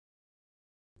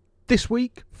This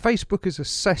week, Facebook is a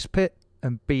cesspit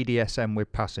and BDSM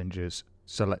with passengers.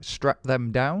 So let's strap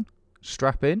them down,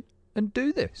 strap in, and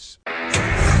do this.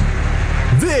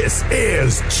 This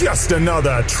is Just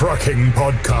Another Trucking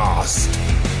Podcast.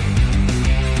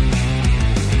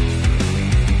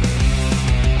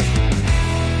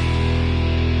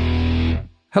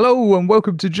 Hello and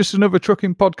welcome to Just Another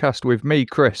Trucking Podcast with me,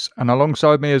 Chris. And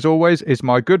alongside me, as always, is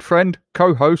my good friend,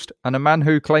 co-host, and a man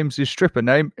who claims his stripper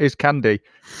name is Candy.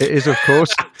 It is, of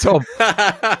course, Tom.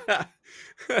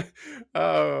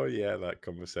 Oh, yeah, that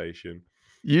conversation.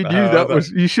 You knew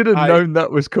you should have known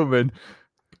that was coming.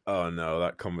 Oh, no,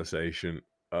 that conversation.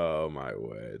 Oh, my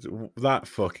word. That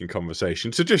fucking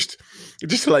conversation. So just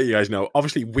to let you guys know,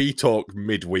 obviously we talk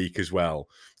midweek as well.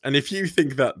 And if you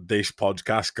think that this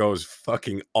podcast goes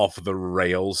fucking off the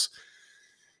rails,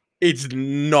 it's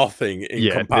nothing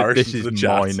in comparison to the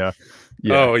chat. Minor.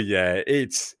 Yeah. Oh, yeah,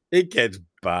 it gets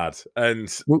bad.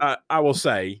 And I will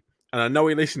say, and I know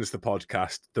he listens to the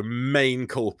podcast, the main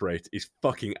culprit is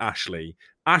fucking Ashley.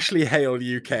 Ashley Hale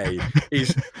UK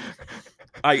is...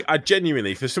 I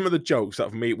genuinely, for some of the jokes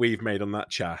that we've made on that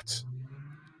chat,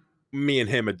 me and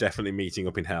him are definitely meeting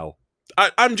up in hell.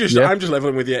 I'm just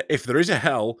leveling with you. If there is a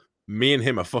hell, me and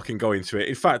him are fucking going to it.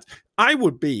 In fact, I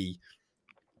would be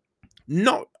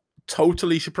not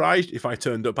totally surprised if I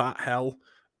turned up at hell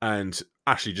and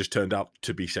Ashley just turned out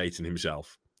to be Satan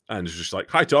himself. And it's just like,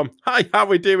 hi, Tom. Hi, how are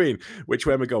we doing? Which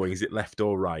way am I going? Is it left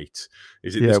or right?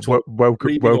 Is it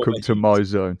welcome to my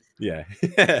zone. Yeah.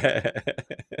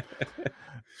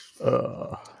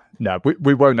 No,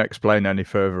 we won't explain any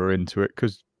further into it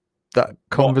because that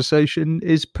conversation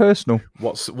is personal.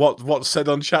 What's said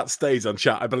on chat stays on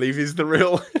chat, I believe, is the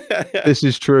real. This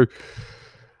is true.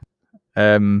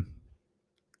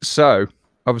 So,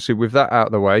 obviously, with that out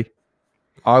of the way,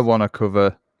 I want to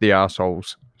cover the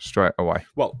arseholes straight away.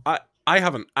 Well, I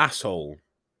have an asshole.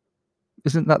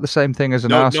 Isn't that the same thing as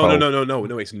an arsehole?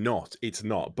 No, it's not. It's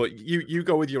not. But you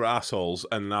go with your assholes,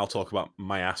 and I'll talk about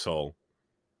my asshole.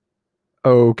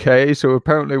 Okay, so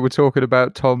apparently we're talking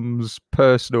about Tom's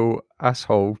personal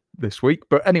asshole this week.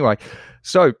 But anyway,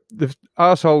 so the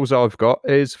arseholes I've got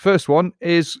is, first one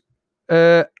is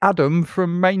Adam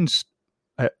from Maidstone,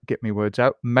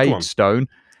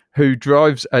 who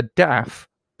drives a DAF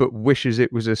but wishes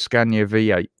it was a Scania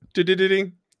V8.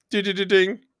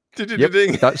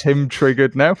 Yep, that's him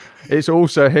triggered now. It's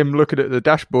also him looking at the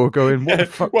dashboard going, what the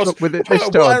fuck's up with it this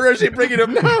time? Why is it bringing up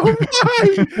now? Why?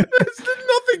 There's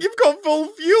nothing. You've got full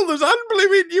fuel. There's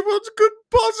handling you. What could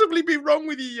possibly be wrong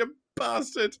with you, you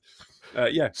bastard?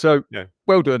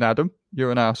 Well done, Adam.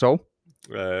 You're an arsehole.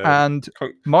 And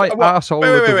my arsehole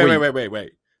of the week...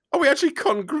 Wait. Are we actually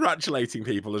congratulating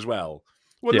people as well?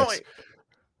 Well, yes.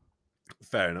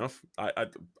 Fair enough. I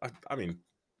mean,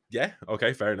 yeah,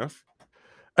 okay, fair enough.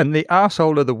 And the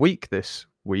arsehole of the week this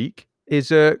week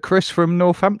is Chris from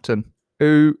Northampton,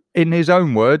 who, in his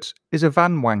own words, is a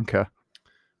van wanker.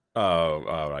 Oh,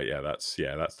 all right,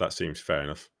 that seems fair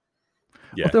enough.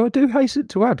 Yeah. Although I do hasten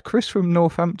to add, Chris from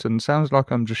Northampton sounds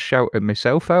like I'm just shouting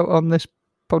myself out on this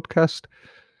podcast.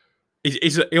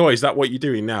 Is that what you're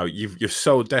doing now? You're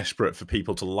so desperate for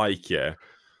people to like you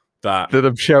that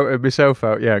I'm shouting myself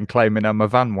out, and claiming I'm a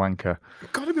van wanker.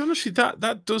 Gotta be honest with you,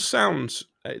 that does sound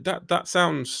that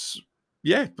sounds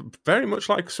very much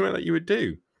like something that you would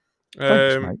do.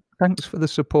 Thanks, mate. Thanks for the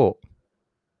support.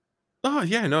 Oh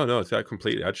yeah, no,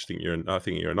 completely. I just think you're a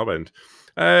knob end.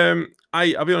 I'll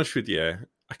be honest with you,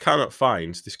 I cannot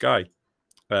find this guy,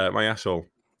 my asshole.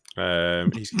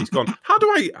 He's gone. How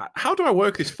do I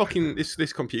work this fucking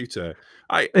this computer?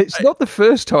 It's not the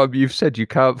first time you've said you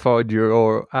can't find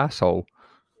your asshole.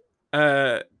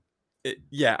 I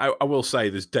will say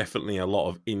there's definitely a lot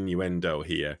of innuendo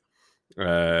here.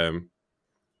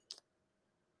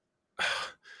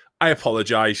 I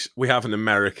apologize. We have an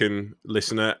American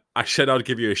listener. I said I'd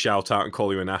give you a shout out and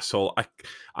call you an asshole.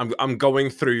 I'm going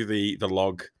through the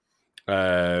log,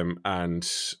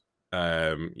 and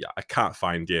I can't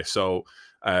find you. So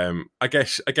I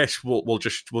guess we'll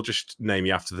just name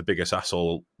you after the biggest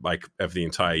asshole like of the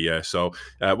entire year. So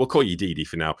we'll call you Dee Dee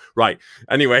for now. Right.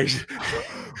 Anyways.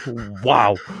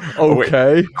 Wow.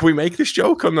 Okay. Can we make this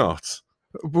joke or not?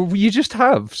 Well, you just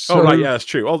have. So... Oh, right, yeah, that's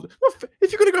true. Well,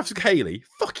 if you're going to go after Haley,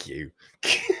 fuck you.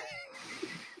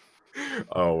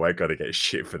 Oh, we're going to get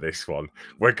shit for this one.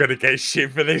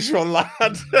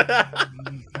 Lad.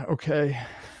 Okay.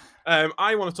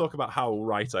 I want to talk about how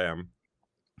right I am.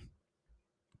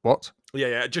 What?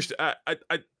 Yeah. Just, I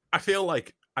feel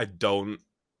like I don't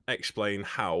explain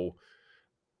how.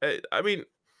 I mean,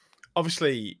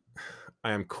 obviously,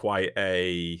 I am quite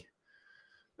a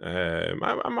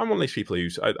I'm one of these people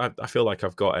who's I feel like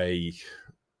I've got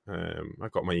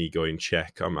my ego in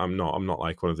check. I'm not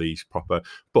like one of these proper,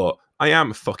 but I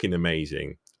am fucking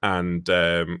amazing. And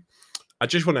I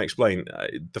just want to explain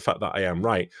the fact that I am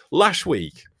right. Last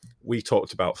week we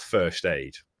talked about first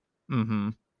aid,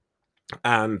 and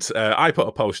I put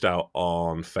a post out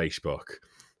on Facebook,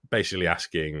 basically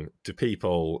asking, do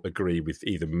people agree with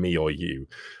either me or you?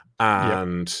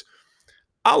 And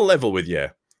I'll level with you.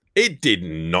 It did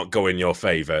not go in your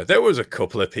favor. There was a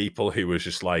couple of people who was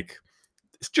just like,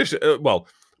 it's just,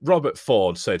 Robert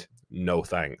Ford said, no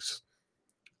thanks.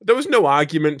 There was no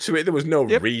argument to it. There was no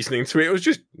reasoning to it. It was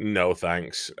just, no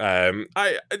thanks.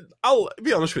 I'll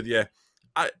be honest with you.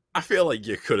 I feel like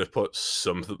you could have put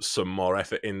some more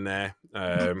effort in there.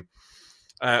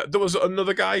 There was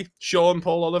another guy, Sean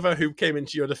Paul Oliver, who came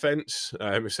into your defence.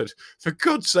 Who said, for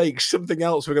God's sake, something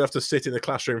else. We're going to have to sit in the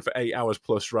classroom for 8 hours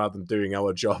plus rather than doing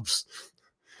our jobs.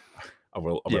 I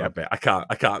will admit, I can't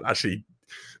actually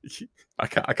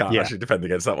defend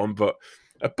against that one. But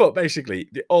basically,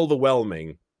 the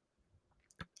overwhelming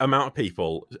amount of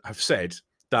people have said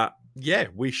that, yeah,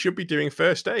 we should be doing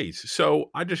first aid.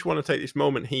 So I just want to take this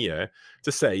moment here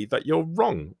to say that you're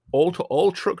wrong.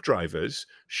 All truck drivers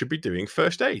should be doing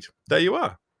first aid. There you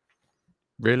are.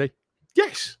 Really?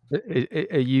 Yes.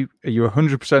 Are you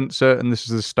 100% certain this is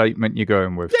the statement you're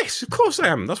going with? Yes, of course I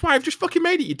am. That's why I've just fucking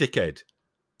made it, you dickhead.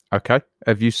 Okay.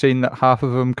 Have you seen that half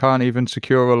of them can't even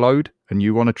secure a load and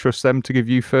you want to trust them to give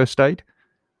you first aid?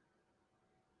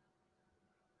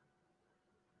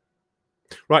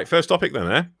 Right, first topic then,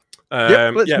 eh?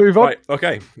 Let's move on. Right,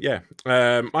 okay, yeah.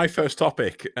 My first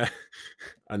topic,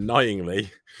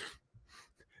 annoyingly,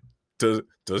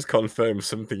 does confirm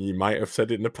something you might have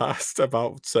said in the past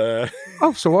about...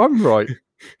 Oh, so I'm right.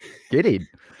 Get in.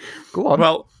 Go on.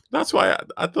 Well, that's why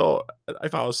I thought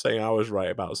if I was saying I was right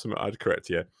about something, I'd correct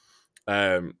you.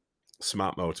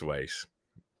 Smart motorways.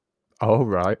 Oh,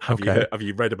 right. Have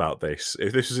you read about this?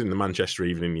 If this was in the Manchester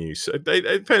Evening News,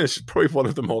 it's probably one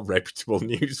of the more reputable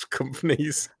news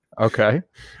companies. Okay.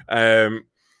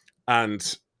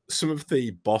 And some of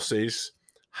the bosses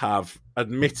have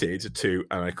admitted to,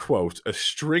 and I quote, a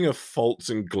string of faults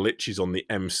and glitches on the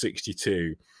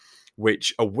M62,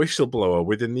 which a whistleblower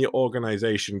within the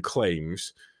organisation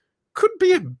claims could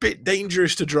be a bit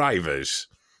dangerous to drivers.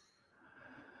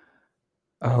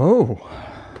 Oh,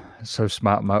 so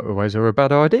smart motorways are a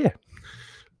bad idea.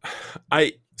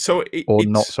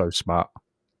 Not so smart.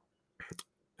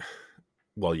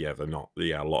 Well, yeah, they're not.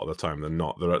 Yeah, a lot of the time they're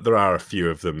not. There are a few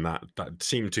of them that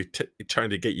seem to trying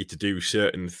to get you to do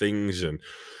certain things, and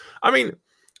I mean,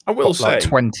 I will say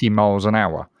 20 miles an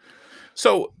hour.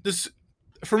 So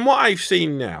from what I've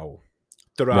seen now,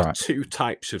 there are two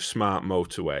types of smart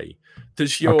motorway.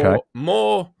 There's your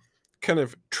more kind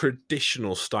of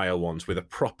traditional style ones with a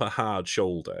proper hard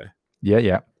shoulder.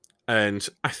 Yeah. And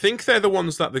I think they're the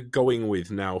ones that they're going with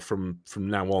now from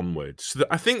now onwards. So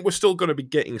I think we're still going to be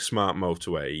getting smart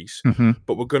motorways,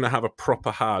 but we're going to have a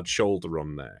proper hard shoulder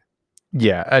on there.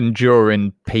 Yeah, and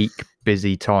during peak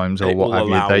busy times or what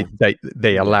have you,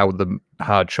 they allow the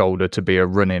hard shoulder to be a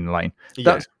running lane.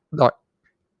 That's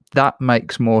that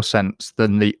makes more sense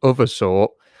than the other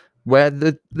sort where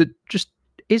the just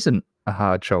isn't a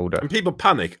hard shoulder. And people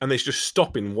panic and they just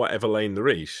stop in whatever lane there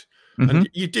is. And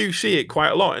you do see it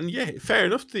quite a lot. And yeah, fair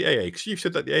enough to the AA, because you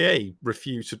said that the AA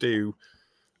refused to do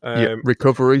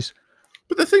recoveries.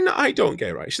 But the thing that I don't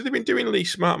get, right, so they've been doing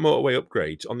these smart motorway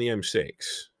upgrades on the M6.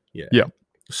 Yeah.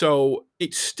 So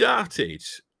it started,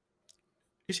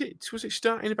 was it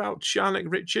starting about Sharnak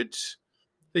Richards?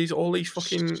 All these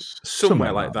fucking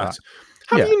somewhere like that.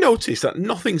 Have you noticed that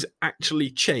nothing's actually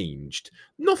changed?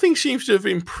 Nothing seems to have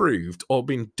improved or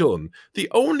been done. The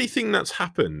only thing that's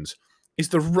happened is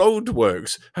the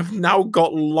roadworks have now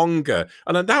got longer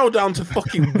and are now down to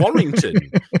fucking Warrington.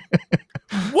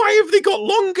 Why have they got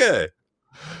longer?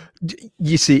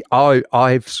 You see, I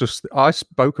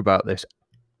spoke about this.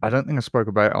 I don't think I spoke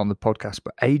about it on the podcast,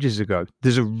 but ages ago.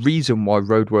 There's a reason why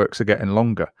roadworks are getting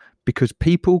longer, because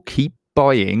people keep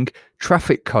buying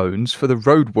traffic cones for the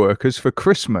road workers for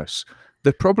Christmas.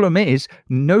 The problem is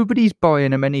nobody's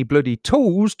buying them any bloody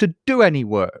tools to do any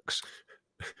works.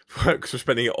 Works for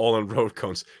spending it all on road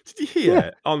cones. Did you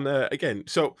hear on again?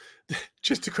 So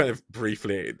just to kind of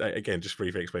briefly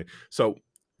explain. So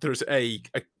there's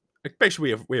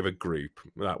basically we have a group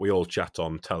that we all chat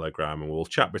on Telegram and we'll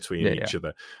chat between each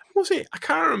other. Was it? I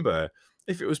can't remember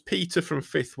if it was Peter from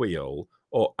Fifth Wheel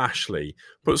or Ashley,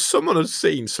 but someone had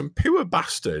seen some poor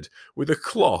bastard with a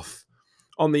cloth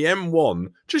on the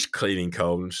M1 just cleaning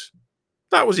cones.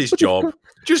 That was his job.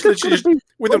 Just literally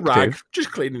with a rag,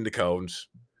 just cleaning the cones.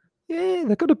 Yeah,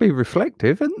 they've got to be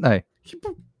reflective, haven't they?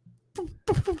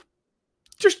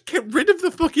 Just get rid of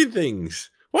the fucking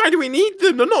things. Why do we need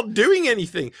them? They're not doing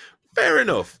anything. Fair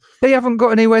enough. They haven't got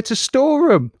anywhere to store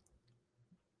them.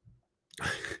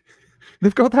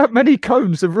 They've got that many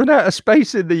cones. They've run out of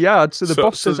space in the yard. So the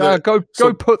boss says, go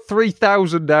put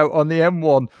 3,000 out on the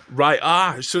M1.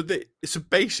 Right. So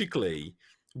basically,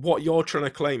 what you're trying to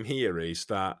claim here is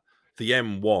that the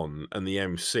M1 and the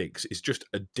M6 is just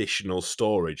additional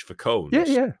storage for cones.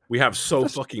 Yeah. We have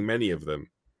fucking many of them.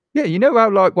 Yeah, you know how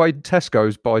like when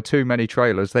Tesco's buy too many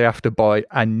trailers, they have to buy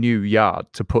a new yard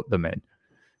to put them in.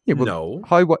 Yeah, well, no.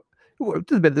 Highway. Well,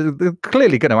 they're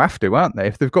clearly going to have to, aren't they?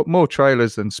 If they've got more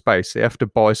trailers than space, they have to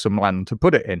buy some land to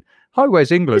put it in.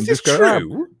 Highways England just go,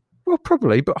 true? Well,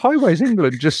 probably, but Highways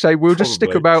England just say we'll just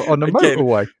stick them out on the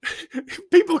motorway.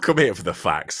 People come here for the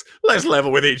facts. Let's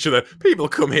level with each other. People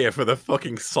come here for the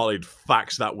fucking solid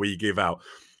facts that we give out.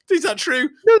 Is that true?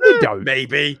 No, they don't.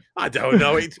 Maybe. I don't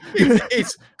know. It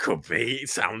could be. It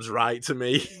sounds right to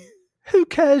me. Who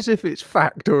cares if it's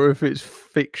fact or if it's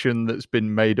fiction that's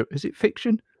been made up? Is it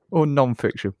fiction or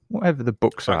non-fiction? Whatever the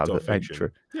books fact are that ain't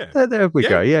true. Yeah. There we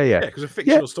go. Yeah. Because a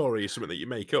fictional story is something that you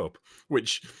make up,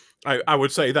 which I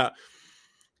would say that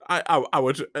I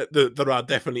would. There are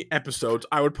definitely episodes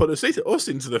I would put us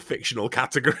into the fictional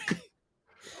category.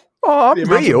 Oh, I'm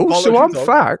real, so I'm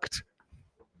fact.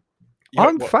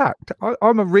 I'm fact.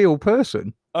 I'm a real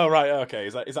person. Oh right, okay.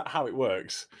 Is that how it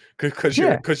works? Because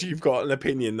you've got an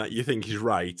opinion that you think is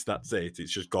right. That's it.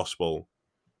 It's just gospel.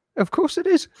 Of course it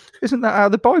is. Isn't that how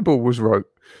the Bible was wrote?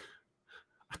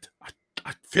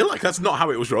 I feel like that's not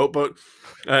how it was wrote, but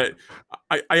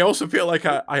I also feel like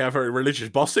I have very religious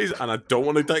bosses, and I don't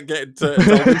want to get into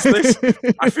this.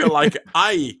 I feel like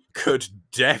I could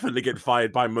definitely get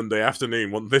fired by Monday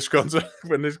afternoon when this goes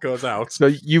out. So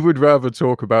you would rather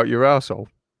talk about your arsehole?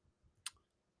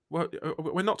 Well,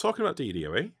 we're not talking about Didi,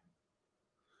 are we?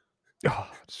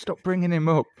 Oh, stop bringing him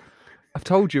up. I've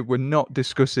told you we're not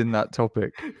discussing that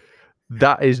topic.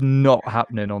 That is not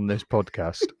happening on this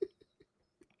podcast.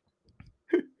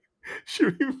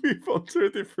 Should we move on to a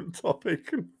different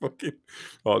topic and fucking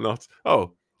or not?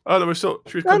 Oh, no, we're still.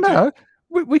 Should we no.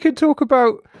 We could talk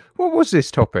about what was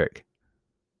this topic?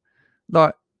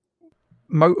 Like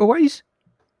motorways?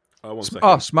 Oh, 1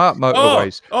 second. Smart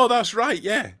motorways. Oh, that's right.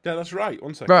 Yeah, that's right.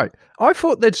 1 second. Right. I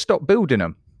thought they'd stop building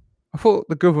them. I thought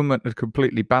the government had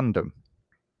completely banned them.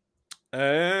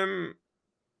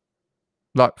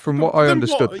 Like from what I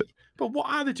understood. But what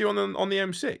are they doing on the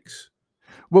M6?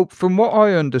 Well, from what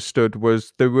I understood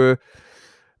was there were,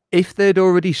 if they'd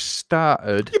already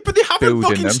started, but they haven't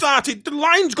fucking them, started. The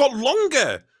line's got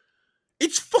longer.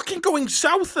 It's fucking going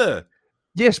souther.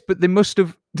 Yes, but they must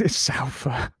have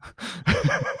souther.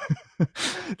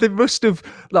 They must have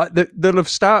they'll have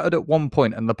started at one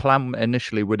point, and the plan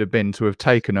initially would have been to have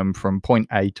taken them from point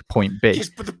A to point B. Yes,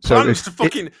 but the plans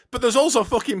but there's also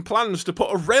fucking plans to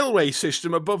put a railway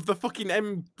system above the fucking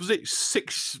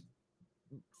M6.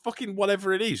 Fucking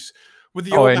whatever it is. With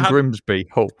the in Grimsby,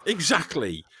 Hull.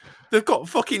 Exactly. They've got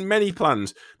fucking many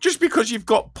plans. Just because you've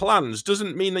got plans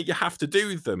doesn't mean that you have to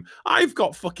do them. I've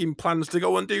got fucking plans to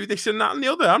go and do this and that and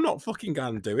the other. I'm not fucking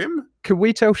going to do him. Can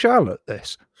we tell Charlotte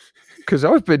this? Because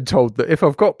I've been told that if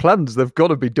I've got plans, they've got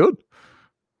to be done.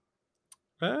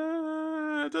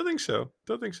 I don't think so.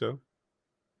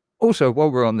 Also, while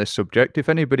we're on this subject, if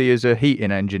anybody is a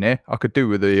heating engineer, I could do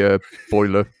with a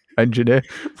boiler engineer.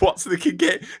 What, so they can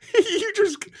get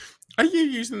are you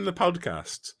using the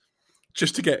podcast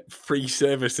just to get free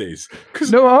services?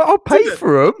 No, I'll pay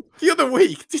for them. The other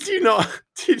week, did you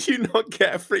not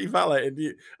get a free valet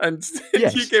and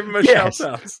yes. you give him a shout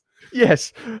out?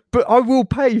 Yes, but I will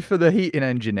pay for the heating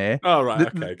engineer. Oh right,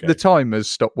 okay. The timer's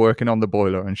stopped working on the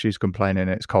boiler and she's complaining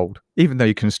it's cold, even though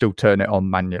you can still turn it on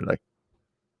manually.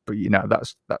 But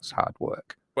that's hard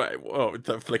work. Wait,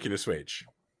 flicking a switch?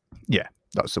 Yeah.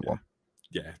 That's the one.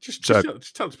 Yeah, just tell them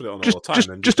to put it on all the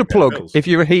time. Just a plug. If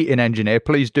you're a heating engineer,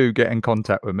 please do get in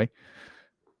contact with me.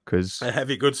 Because a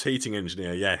heavy goods heating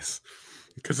engineer, yes.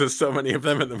 Because there's so many of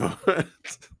them at the moment.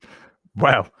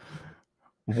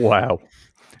 Wow.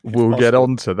 We'll get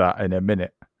on to that in a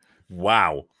minute.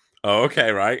 Wow. Oh,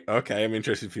 okay, right. Okay, I'm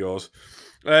interested for yours.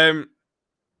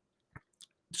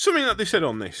 Something that they said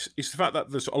on this is the fact that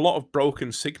there's a lot of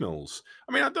broken signals.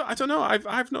 I mean, I don't know.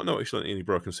 I've not noticed any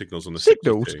broken signals on the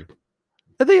signals. 62.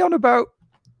 Are they on about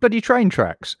bloody train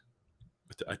tracks?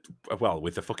 Well,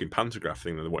 with the fucking pantograph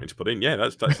thing that they're wanting to put in,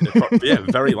 that's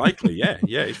very likely. Yeah,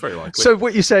 it's very likely. So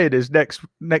what you're saying is next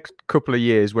couple of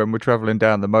years when we're travelling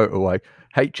down the motorway,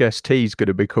 HST's going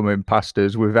to be coming past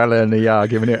us with LNER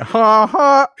giving it ha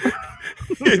ha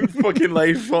in fucking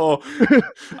lane 4,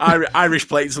 Irish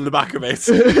plates on the back of it.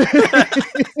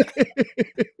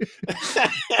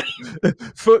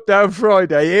 Foot down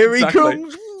Friday, here Exactly. he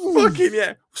comes. Fucking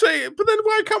yeah. See, but then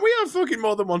why can't we have fucking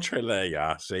more than one trailer? There you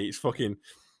are. See, you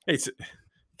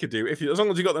could do as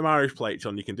long as you got them Irish plates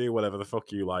on, you can do whatever the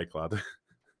fuck you like, lad.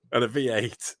 And a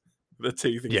V8, the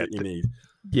two things that you need.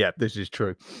 Yeah, this is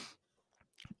true.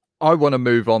 I want to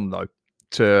move on though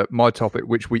to my topic,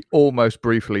 which we almost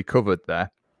briefly covered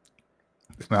there.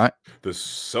 Right. There's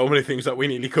so many things that we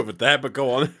nearly covered there, but go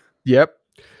on. Yep.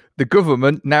 The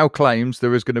government now claims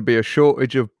there is going to be a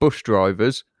shortage of bus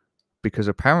drivers because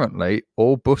apparently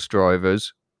all bus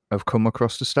drivers have come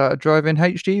across to start driving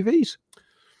HGVs.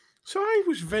 So I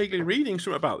was vaguely reading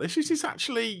something about this. Is this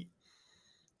actually...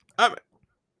 the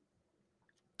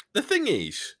thing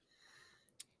is...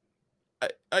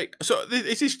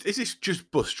 is this just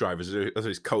bus drivers or is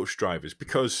it coach drivers?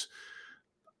 Because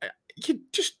you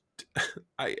just...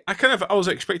 I was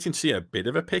expecting to see a bit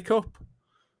of a pickup,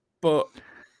 but...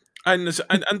 And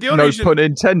the only reason... pun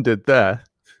intended there.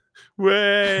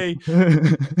 Way.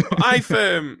 I've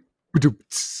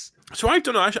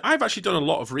actually done a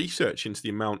lot of research into the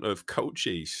amount of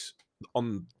coaches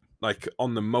on the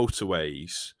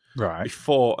motorways, right,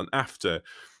 before and after.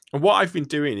 And what I've been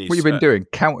doing is what you've been doing,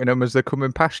 counting them as they're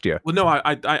coming past you. Well, no,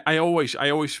 I always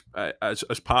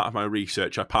as part of my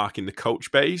research, I park in the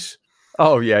coach bays.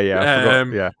 Oh yeah. I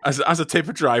forgot. As a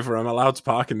tipper driver, I'm allowed to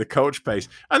park in the coach base,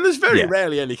 and there's very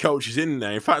rarely any coaches in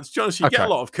there. In fact, to be honest, you get a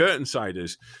lot of curtain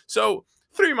siders. So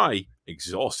through my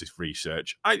exhaustive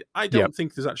research, I don't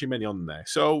think there's actually many on there.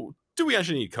 So do we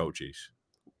actually need coaches?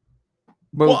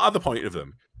 Well, what are the point of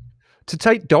them? To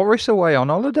take Doris away on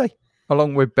holiday,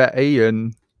 along with Betty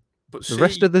and the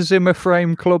rest of the Zimmer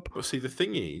Frame Club. But see, the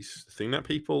thing that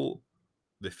people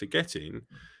they're forgetting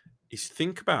is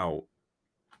think about.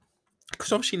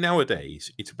 Because obviously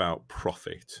nowadays it's about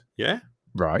profit, yeah?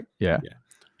 Right, yeah.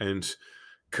 And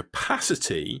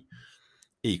capacity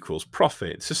equals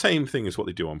profit. It's the same thing as what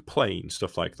they do on planes,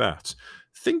 stuff like that.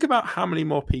 Think about how many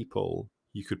more people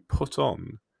you could put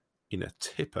on in a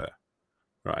tipper,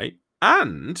 right?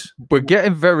 And we're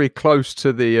getting very close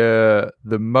to the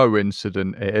Mo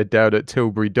incident here down at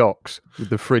Tilbury Docks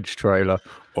with the fridge trailer.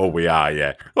 Oh, we are,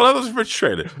 yeah. Well, that was a fridge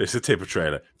trailer. It's a tipper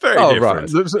trailer. Very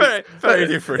different. Right. Very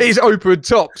different. It's open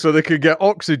top so they can get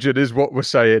oxygen, is what we're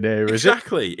saying here, is it?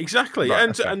 Exactly.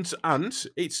 Right, and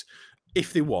it's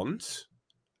if they want,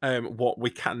 what we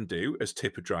can do as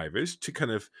tipper drivers to kind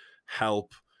of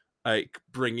help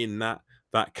bring in that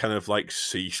kind of like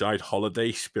seaside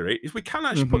holiday spirit is we can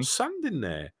actually put sand in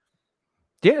there.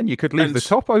 Yeah, and you could leave the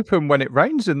top open when it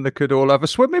rains and they could all have a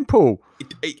swimming pool.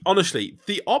 Honestly,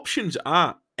 the options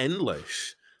are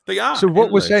endless. They are. So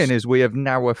what we're saying is we have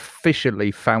now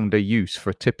officially found a use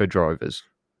for tipper drivers.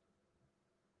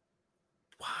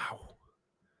 Wow.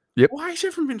 Yep. Why has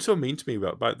everyone been so mean to me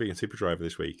about being a tipper driver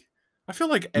this week? I feel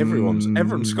like everyone's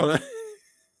gonna...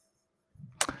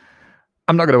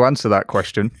 I'm not going to answer that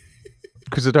question.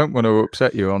 Because I don't want to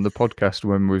upset you on the podcast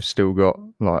when we've still got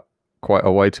like quite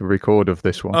a way to record of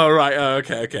this one. Oh right,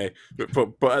 okay.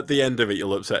 But at the end of it,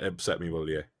 you'll upset me, will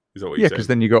you? Is that what you're saying? Because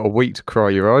then you got a week to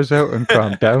cry your eyes out and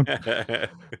calm down.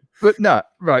 But no,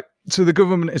 right. So the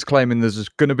government is claiming there's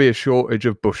going to be a shortage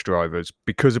of bus drivers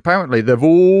because apparently they've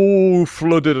all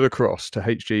flooded across to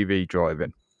HGV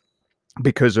driving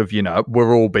because of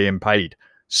we're all being paid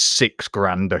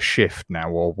 $6,000 a shift now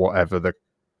or whatever the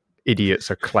idiots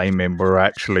are claiming we're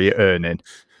actually earning.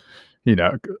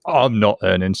 I'm not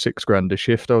earning $6,000 a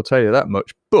shift, I'll tell you that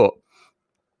much. But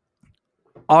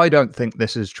I don't think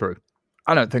this is true.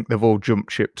 I don't think they've all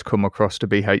jumped ship to come across to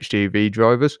be HGV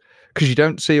drivers because you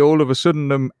don't see all of a sudden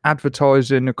them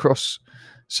advertising across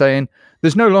saying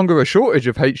there's no longer a shortage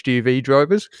of HGV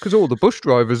drivers because all the bus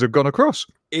drivers have gone across.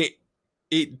 There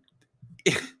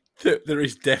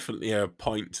is definitely a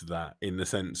point to that in the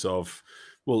sense of,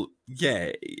 well,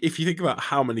 yeah, if you think about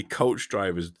how many coach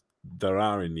drivers there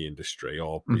are in the industry,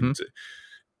 or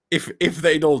if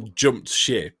they'd all jumped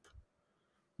ship,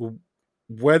 well,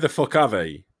 where the fuck are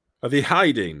they? Are they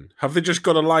hiding? Have they just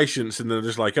got a license and they're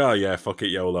just like, oh yeah, fuck it,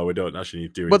 YOLO, we don't actually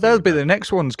need to do anything? Well, they'll be the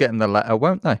next ones getting the letter,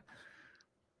 won't they?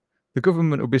 The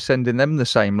government will be sending them the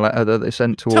same letter that they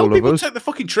sent to all of us. Tell people to take the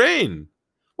fucking train.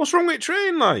 What's wrong with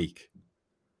train, like?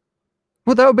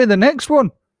 Well, that'll be the next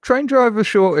one. Train driver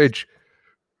shortage.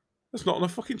 That's not on a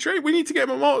fucking train. We need to get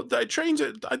more trains.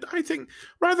 I think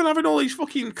rather than having all these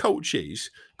fucking coaches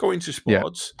going to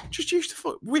sports, just use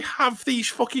the we have these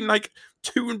fucking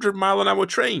 200-mile-an-hour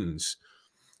trains,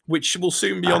 which will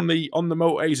soon be on the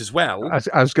motorways as well.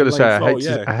 I was going to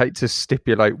say, I hate to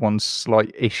stipulate one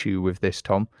slight issue with this,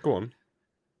 Tom. Go on.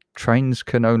 Trains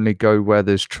can only go where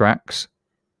there's tracks.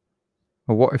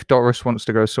 Well, what if Doris wants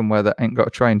to go somewhere that ain't got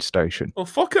a train station? Well,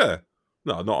 fuck her.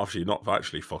 No, not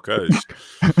actually fuck her.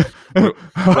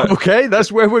 Okay,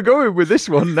 that's where we're going with this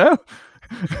one now.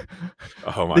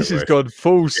 Oh my! This has gone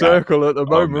full circle at the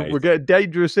moment. We're getting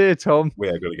dangerous here, Tom. We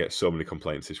are going to get so many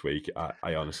complaints this week.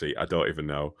 I honestly, I don't even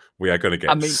know. We are going to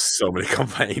get so many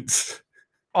complaints.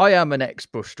 I am an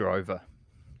ex-bus driver,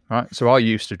 right? So I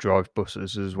used to drive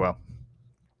buses as well,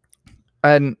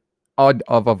 and I've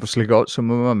obviously got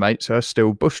some of my mates who are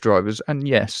still bus drivers, and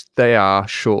yes, they are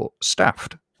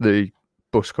short-staffed. The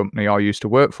bus company I used to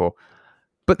work for,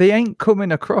 but they ain't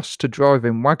coming across to drive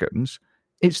in wagons.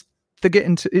 It's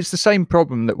the same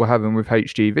problem that we're having with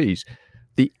HGVs.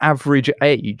 The average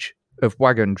age of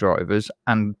wagon drivers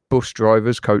and bus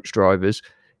drivers, coach drivers,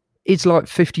 is like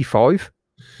 55.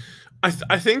 I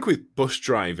think with bus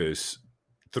drivers,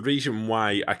 the reason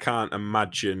why I can't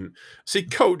imagine... See,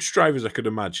 coach drivers, I could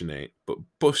imagine it, but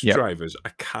bus drivers,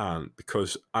 I can't,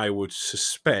 because I would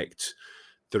suspect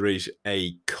there is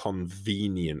a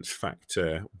convenience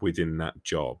factor within that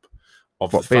job.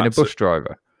 Of being a bus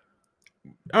driver?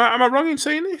 Am I wrong in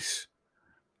saying this?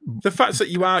 The fact that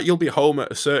you'll be home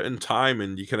at a certain time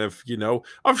and you kind of,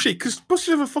 obviously, because buses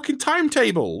have a fucking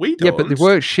timetable. We don't. Yeah, but they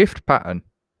work shift pattern.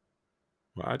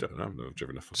 Well, I don't know. I've never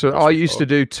driven a fucking So bus I used to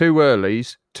do 2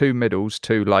 earlies, 2 middles,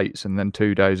 2 lates, and then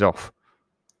 2 days off.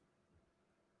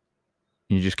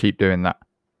 You just keep doing that.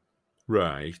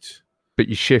 Right. But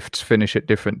your shifts finish at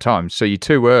different times. So your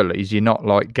 2 earlies, you're not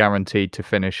guaranteed to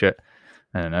finish at,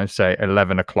 I don't know, say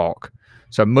 11 o'clock.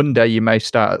 So Monday you may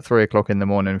start at 3 o'clock in the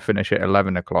morning and finish at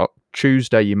 11 o'clock.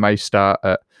 Tuesday you may start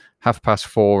at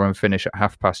 4:30 and finish at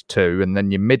 2:30. And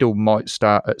then your middle might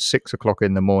start at 6 o'clock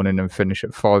in the morning and finish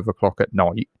at 5 o'clock at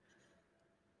night.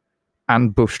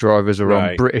 And bus drivers are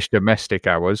on British domestic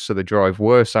hours, so they drive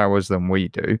worse hours than we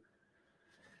do.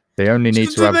 They only need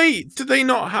to have... Do they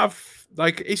not have...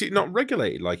 is it not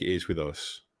regulated like it is with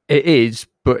us? It is,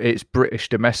 but it's British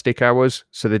domestic hours,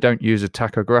 so they don't use a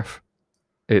tachograph.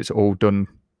 It's all done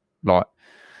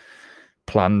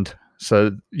planned.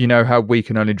 So you know how we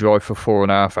can only drive for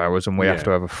 4.5 hours and we have to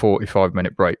have a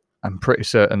 45-minute break? I'm pretty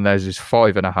certain theirs is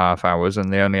 5.5 hours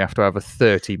and they only have to have a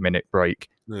 30-minute break.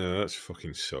 No, that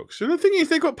fucking sucks. And the thing is,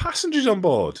 they've got passengers on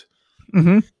board.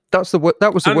 Mm-hmm. That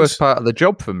was the worst part of the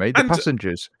job for me, the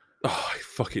passengers. Oh,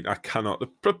 I cannot.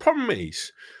 The problem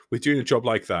is, with doing a job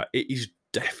like that, it is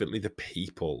definitely the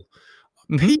people.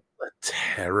 Mm-hmm. People are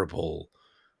terrible.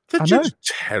 They're just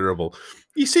terrible.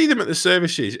 You see them at the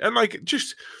services, and they're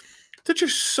just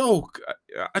so...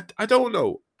 I don't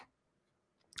know.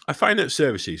 I find at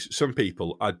services, some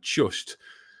people are just...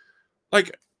 do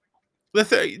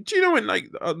you know when,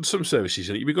 on some services,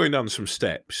 you'll be going down some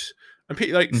steps, and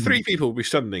 3 people will be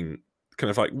standing,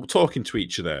 kind of talking to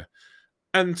each other,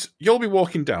 and you'll be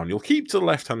walking down. You'll keep to the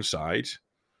left-hand side.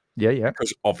 Yeah.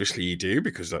 Because obviously you do,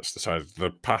 because that's the side of the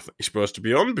path that you're supposed to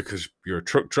be on, because you're a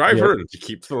truck driver and you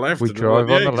keep to the left. We drive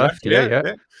on the left,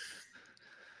 yeah.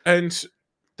 And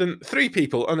then 3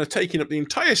 people are taking up the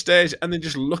entire stairs and then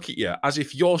just look at you as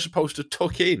if you're supposed to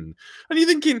tuck in. And you're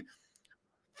thinking,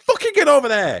 fucking get over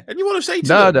there. And you want to say to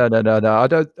them... No. I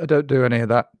don't do any of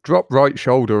that. Drop right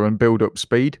shoulder and build up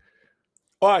speed.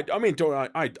 I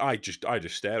just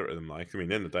stare at them. At the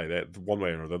end of the day, they're one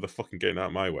way or another. They're fucking getting out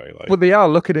of my way. Well, they are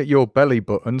looking at your belly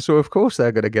button, so of course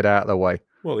they're going to get out of the way.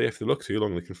 Well, if they look too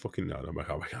long, they can fucking... No, my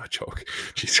God, joke.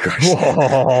 Jesus Christ.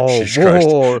 Whoa, Jesus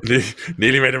Christ.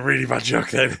 Nearly made a really bad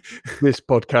joke then. This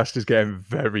podcast is getting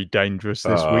very dangerous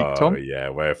this week, Tom. Oh, yeah,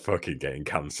 we're fucking getting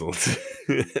cancelled.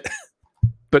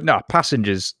 But no,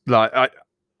 passengers, I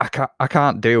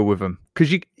can't deal with them,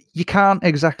 because you can't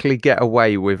exactly get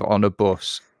away with, on a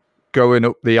bus, going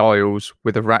up the aisles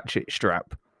with a ratchet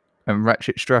strap and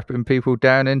ratchet strapping people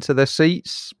down into their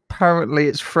seats. Apparently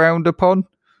it's frowned upon.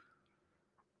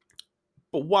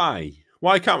 But why?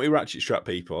 Why can't we ratchet strap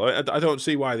people? I don't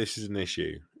see why this is an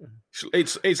issue.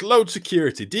 It's load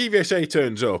security. DVSA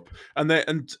turns up and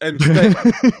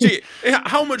gee,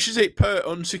 how much is it per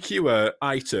unsecure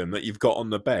item that you've got on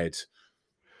the bed?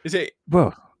 Is it...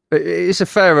 Well, it's a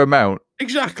fair amount.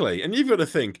 Exactly. And you've got to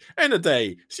think, end of the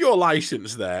day, it's your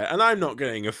license there, and I'm not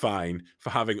getting a fine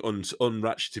for having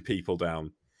unratcheted people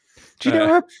down. Do you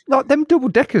know how, them double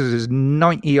deckers is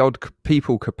 90 odd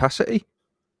people capacity?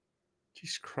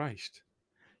 Jesus Christ.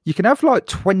 You can have like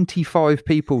 25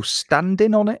 people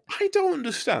standing on it. I don't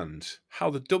understand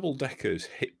how the double deckers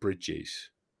hit bridges.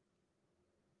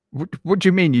 What do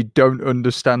you mean you don't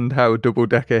understand how a double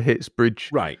decker hits bridge?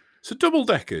 Right. So double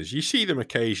deckers, you see them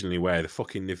occasionally where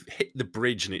they've hit the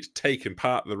bridge and it's taken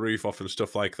part of the roof off and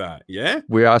stuff like that. Yeah.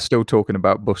 We are still talking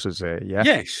about buses here, yeah?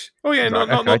 Yes. Oh yeah.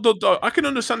 Right, No. I can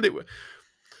understand it.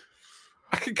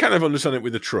 I can kind of understand it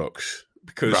with the trucks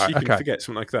because you can forget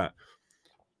something like that.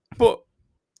 But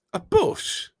a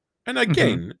bus, and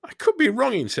again, I could be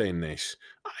wrong in saying this.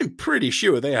 I'm pretty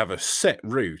sure they have a set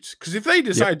route because if they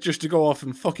decide just to go off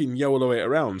and fucking YOLO it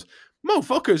around,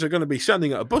 motherfuckers are going to be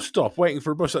standing at a bus stop waiting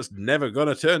for a bus that's never going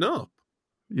to turn up.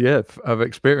 Yeah, I've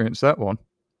experienced that one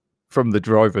from the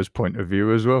driver's point of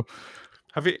view as well.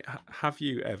 Have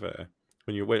you ever,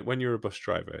 when you're a bus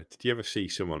driver, did you ever see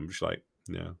someone just like,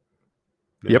 no?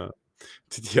 Yep.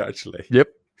 Did you actually? Yep.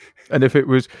 And if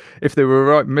they were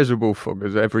right miserable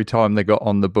fuckers every time they got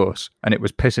on the bus and it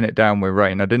was pissing it down with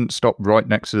rain, I didn't stop right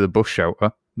next to the bus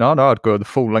shelter. No, I'd go the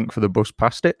full length of the bus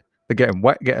past it. They're getting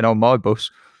wet getting on my bus.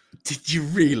 Did you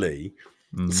really?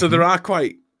 Mm-hmm. So there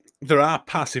are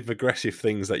passive aggressive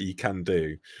things that you can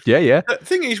do. Yeah. The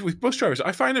thing is with bus drivers,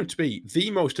 I find them to be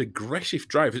the most aggressive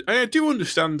drivers. And I do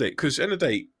understand it because end of the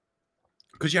day,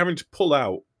 because you're having to pull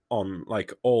out on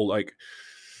like all like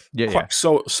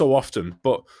so often,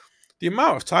 but the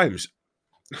amount of times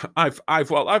I've had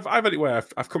it where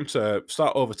I've come to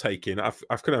start overtaking. I've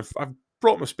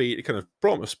brought my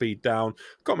speed down,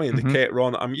 got my indicator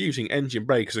on. I'm using engine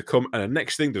brake as I come, and the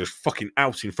next thing they're just fucking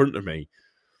out in front of me.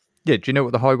 Yeah, do you know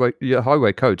what the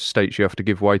highway code states? You have to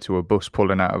give way to a bus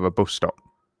pulling out of a bus stop.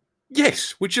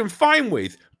 Yes, which I'm fine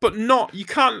with, but not. You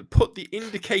can't put the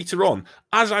indicator on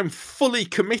as I'm fully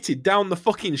committed down the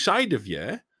fucking side of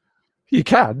you. You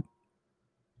can.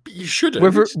 But you shouldn't.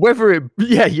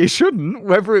 You shouldn't.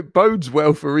 Whether it bodes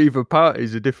well for either party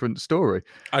is a different story.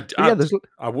 I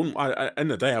wouldn't. At the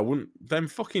end of the day, I wouldn't. Them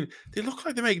fucking. They look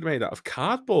like they're made out of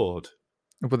cardboard.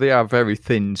 Well, they are very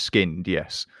thin-skinned.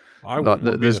 Yes. I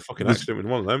wouldn't be in a fucking accident with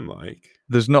one of them. Like,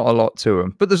 there's not a lot to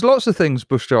them, but there's lots of things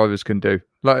bus drivers can do.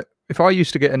 Like, if I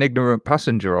used to get an ignorant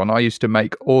passenger on, I used to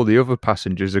make all the other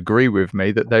passengers agree with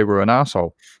me that they were an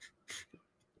arsehole.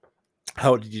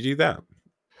 How did you do that?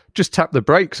 Just tap the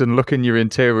brakes and look in your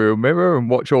interior mirror and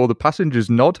watch all the passengers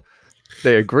nod.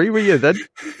 They agree with you then.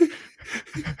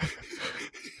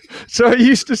 So I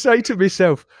used to say to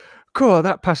myself, cool,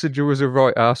 that passenger was a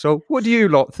right arsehole. What do you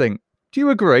lot think? Do you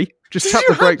agree? Just tap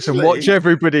the brakes and watch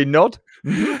everybody nod.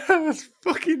 That's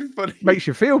fucking funny. Makes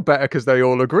you feel better because they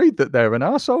all agreed that they're an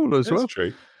arsehole as well. That's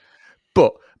true.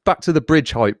 But back to the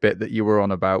bridge height bit that you were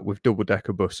on about with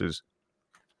double-decker buses.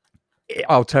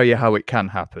 I'll tell you how it can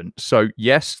happen. So,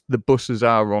 yes, the buses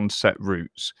are on set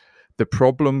routes. The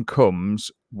problem comes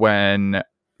when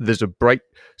there's a break.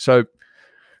 So,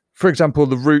 for example,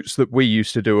 the routes that we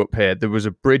used to do up here, there was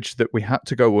a bridge that we had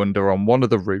to go under on one of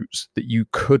the routes that you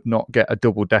could not get a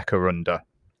double-decker under.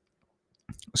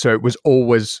 So it was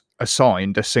always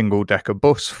assigned a single-decker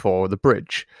bus for the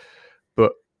bridge.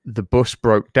 But the bus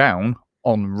broke down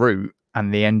en route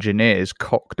and the engineers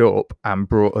cocked up and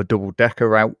brought a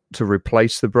double-decker out to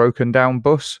replace the broken-down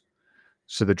bus.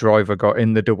 So the driver got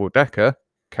in the double-decker,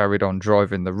 carried on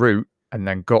driving the route, and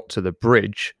then got to the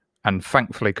bridge. And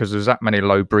thankfully, because there's that many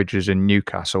low bridges in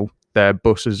Newcastle, their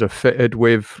buses are fitted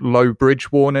with low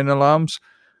bridge warning alarms.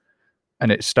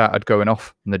 And it started going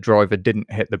off, and the driver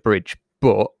didn't hit the bridge.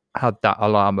 But had that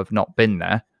alarm have not been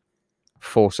there,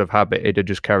 force of habit, it'd have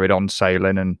just carried on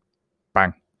sailing and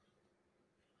bang.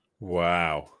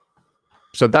 Wow.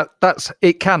 So that's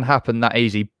it can happen that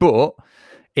easy, but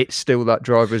it's still that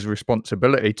driver's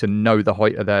responsibility to know the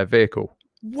height of their vehicle.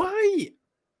 Why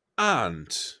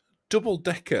aren't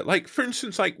double-decker, like for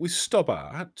instance, like with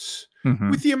Stobart,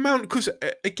 with the amount, because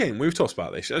again, we've talked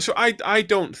about this, so I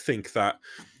don't think that,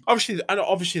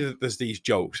 obviously there's these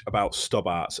jokes about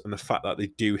Stobarts and the fact that they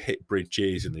do hit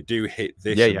bridges and they do hit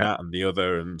this that and the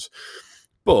other,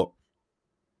 but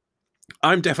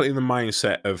I'm definitely in the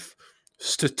mindset of,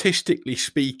 statistically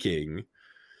speaking,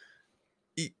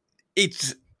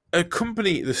 it's a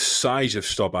company the size of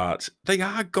Stobart, they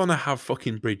are gonna have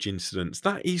fucking bridge incidents.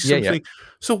 That is something.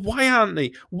 So why aren't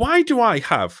they? Why do I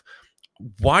have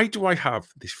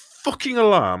this fucking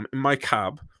alarm in my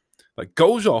cab that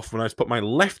goes off when I put my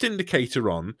left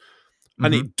indicator on,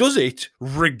 and it does it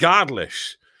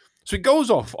regardless? So it goes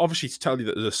off, obviously, to tell you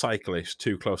that there's a cyclist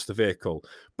too close to the vehicle,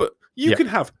 but you can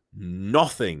have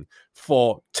nothing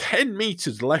for 10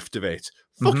 meters left of it.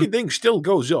 Fucking thing still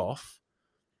goes off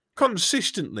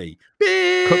consistently.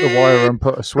 Cut the wire and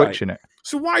put a switch in it.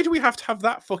 So why do we have to have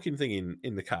that fucking thing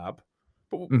in the cab?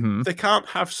 But they can't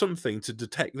have something to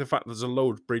detect the fact there's a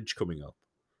load bridge coming up.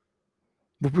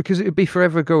 Well, because it'd be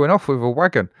forever going off with a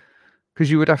wagon.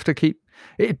 Because you would have to keep...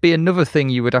 It'd be another thing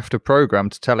you would have to program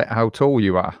to tell it how tall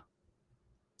you are.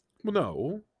 Well,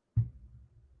 no.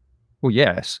 Well,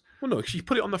 yes. Well, no, because you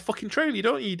put it on the fucking trailer,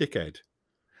 don't you dickhead?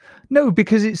 No,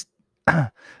 because it's...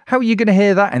 How are you going to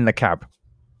hear that in the cab?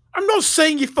 I'm not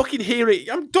saying you fucking hear it.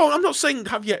 I'm not saying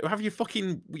have you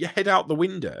fucking your head out the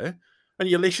window and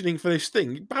you're listening for this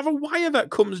thing. Have a wire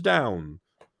that comes down.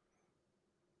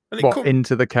 And it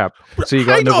into the cab. So you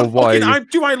got another wire.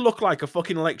 Do I look like a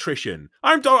fucking electrician?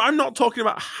 I'm not talking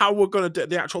about how we're going to do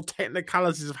the actual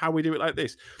technicalities of how we do it like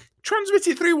this. Transmit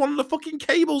it through one of the fucking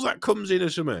cables that comes in or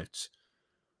something.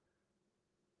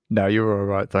 No, you're all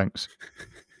right, thanks.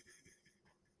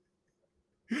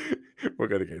 We're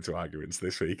going to get into arguments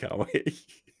this week, aren't we?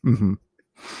 Mm-hmm.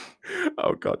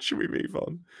 Oh, God, should we move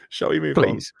on? Shall we move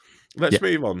Please. on? Let's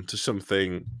move on to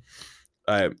something...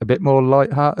 a bit more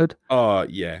light-hearted? Oh,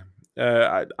 yeah.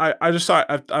 I just...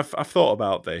 I've thought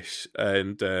about this,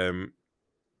 and... I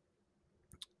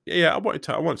wanted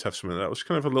to have something that was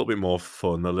kind of a little bit more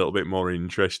fun, a little bit more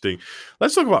interesting.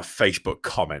 Let's talk about Facebook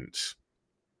comments.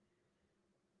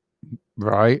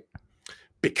 Right.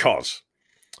 Because...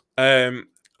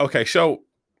 okay, so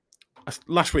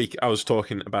last week I was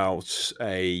talking about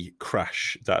a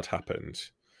crash that happened.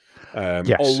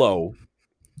 Yes. Although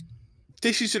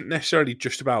this isn't necessarily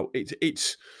just about it.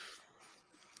 It's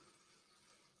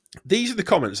these are the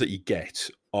comments that you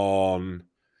get on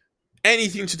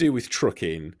anything to do with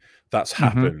trucking that's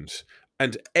happened.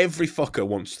 And every fucker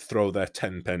wants to throw their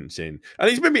 10 pence in.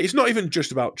 And it's not even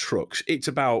just about trucks. It's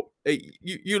about...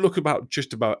 You look about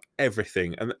just about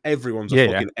everything. And everyone's a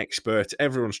fucking expert.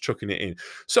 Everyone's chucking it in.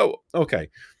 So, okay.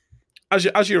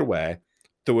 As you're aware,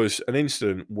 there was an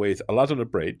incident with a lad on a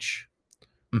bridge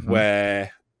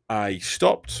where I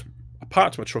stopped. I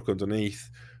parked my truck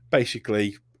underneath.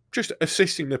 Basically, just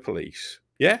assisting the police.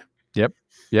 Yeah? Yep.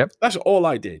 That's all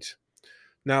I did.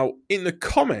 Now, in the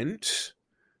comments...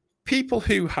 people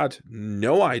who had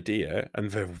no idea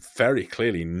and were very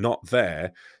clearly not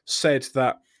there said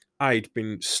that I'd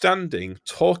been standing,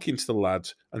 talking to the lad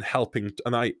and helping,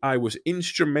 and I was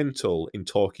instrumental in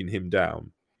talking him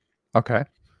down. Okay.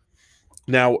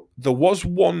 Now, there was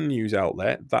one news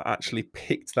outlet that actually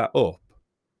picked that up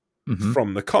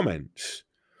from the comments,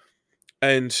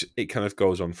 and it kind of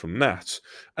goes on from that.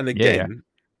 And again,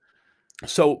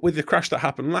 so with the crash that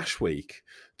happened last week,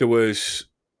 there was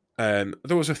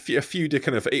a few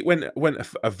kind of... It went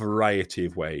a variety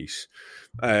of ways.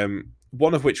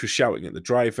 One of which was shouting at the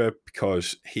driver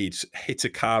because he'd hit a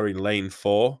car in lane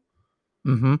 4.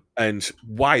 And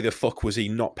why the fuck was he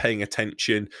not paying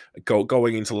attention,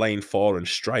 going into lane 4 and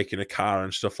striking a car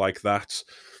and stuff like that?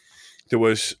 There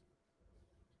was,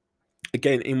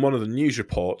 again, in one of the news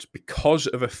reports, because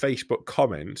of a Facebook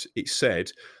comment, it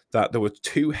said that there were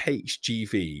 2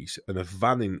 HGVs and a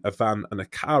van and a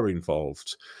car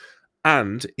involved.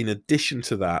 And in addition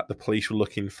to that, the police were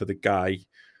looking for the guy.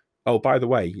 Oh, by the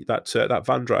way, that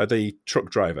van driver, the truck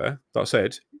driver, that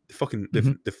said,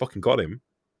 they fucking got him.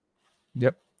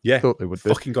 Yep. Yeah, thought they would.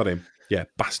 Fucking got him. Yeah,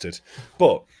 bastard.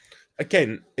 But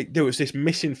again, there was this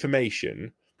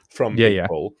misinformation from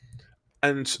people,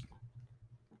 and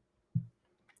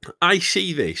I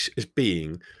see this as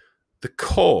being the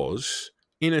cause,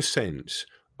 in a sense,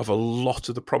 of a lot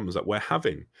of the problems that we're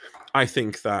having. I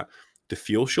think that the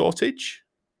fuel shortage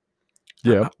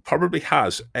probably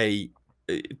has a...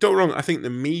 Don't get me wrong, I think the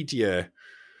media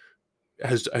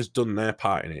has done their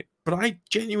part in it. But I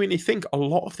genuinely think a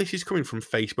lot of this is coming from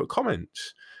Facebook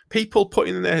comments. People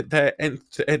putting their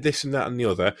this and that and the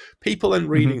other. People then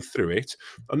reading through it.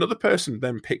 Another person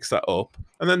then picks that up,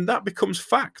 and then that becomes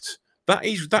fact. That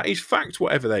is fact,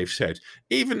 whatever they've said,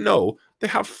 even though they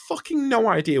have fucking no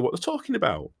idea what they're talking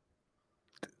about.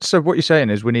 So what you're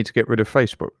saying is we need to get rid of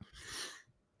Facebook?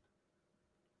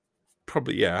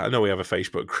 Probably, yeah. I know we have a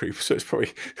Facebook group, so it's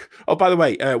probably... Oh, by the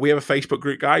way, we have a Facebook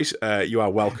group, guys. You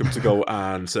are welcome to go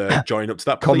and join up to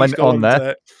that. Comment on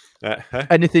there.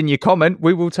 Anything you comment,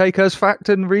 we will take as fact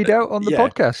and read out on the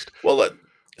podcast. Well,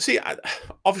 see,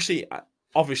 obviously,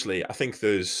 I think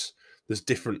there's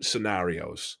different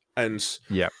scenarios, and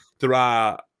there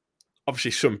are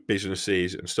obviously some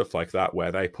businesses and stuff like that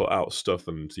where they put out stuff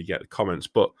and you get the comments,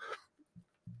 but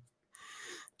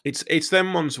it's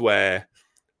them ones where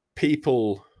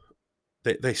people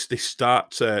they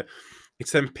start to...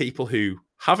 It's them people who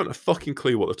haven't a fucking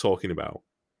clue what they're talking about.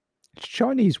 It's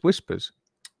Chinese whispers.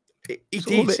 It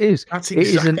is. That's exactly it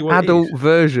is an adult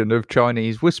version of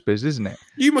Chinese whispers, isn't it?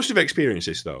 You must have experienced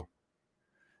this, though.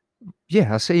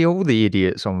 I see all the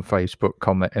idiots on Facebook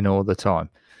commenting all the time.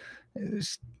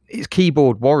 It's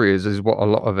keyboard warriors is what a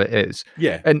lot of it is.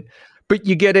 Yeah. But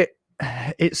you get it.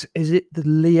 Is it the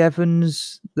Lee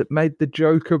Evans that made the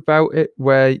joke about it,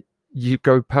 where you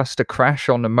go past a crash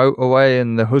on the motorway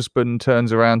and the husband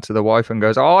turns around to the wife and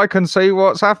goes, "Oh, I can see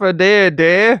what's happened here,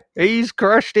 dear. He's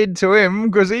crashed into him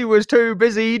because he was too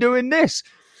busy doing this."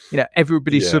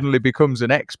 Everybody suddenly becomes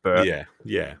an expert.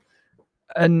 Yeah.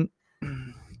 And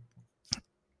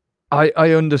I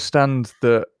understand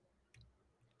that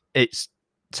it's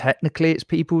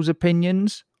people's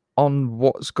opinions on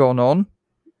what's gone on.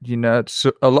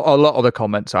 So a lot of the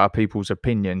comments are people's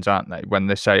opinions, aren't they? When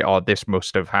they say, "Oh, this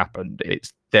must have happened,"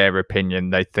 it's their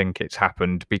opinion. They think it's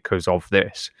happened because of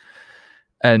this.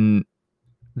 And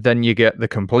then you get the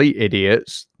complete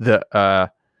idiots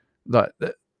that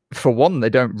for one, they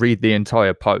don't read the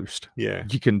entire post. Yeah.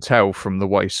 You can tell from the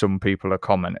way some people are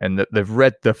commenting that they've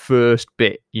read the first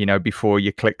bit, before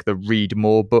you click the read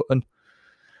more button.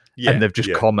 Yeah, and they've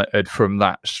just commented from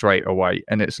that straight away.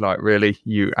 And it's like, really,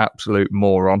 you absolute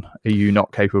moron. Are you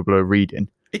not capable of reading?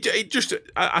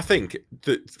 I think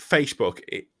that Facebook,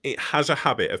 it has a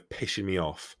habit of pissing me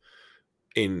off.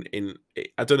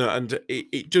 I don't know. And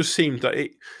it just seems that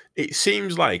it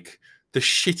seems like the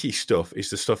shitty stuff is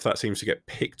the stuff that seems to get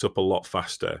picked up a lot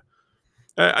faster.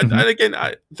 And again,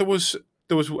 there was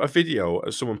a video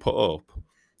someone put up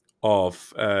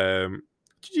of,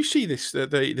 did you see this? The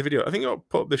video, I think I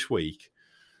put up this week,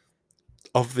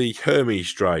 of the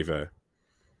Hermes driver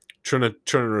trying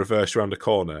to reverse around a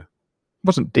corner.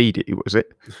 Wasn't Didi, was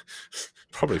it?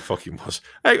 Probably fucking was.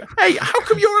 Hey, how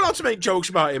come you're allowed to make jokes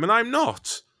about him and I'm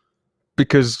not?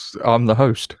 Because I'm the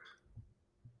host.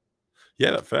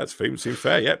 Yeah, that seems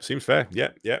fair. Yep, seems fair.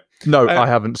 Yeah. No, I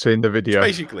haven't seen the video. So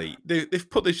basically, they've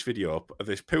put this video up of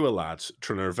this poor lad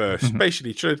trying to reverse,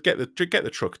 basically trying to get the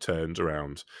truck turned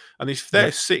around, and he's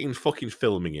there sitting fucking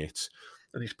filming it,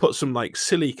 and he's put some like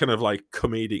silly kind of like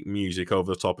comedic music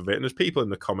over the top of it, and there's people in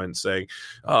the comments saying,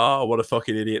 "Oh, what a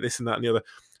fucking idiot," this and that and the other,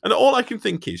 and all I can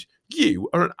think is, you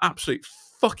are an absolute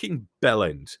fucking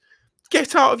bellend.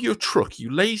 Get out of your truck, you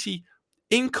lazy,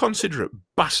 inconsiderate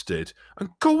bastard, and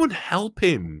go and help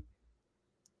him.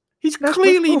 He's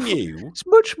clearly new. It's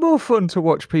much more fun to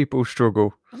watch people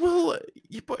struggle. Well,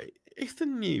 but if they're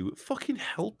new, fucking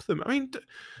help them. I mean,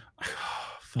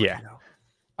 hell.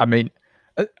 I mean,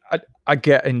 I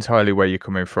get entirely where you're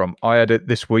coming from. I had it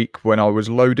this week when I was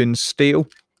loading steel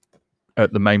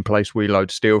at the main place we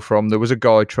load steel from. There was a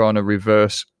guy trying to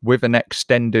reverse with an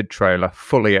extended trailer,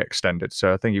 fully extended.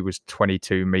 So I think he was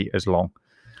 22 meters long.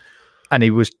 And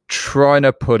he was trying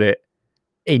to put it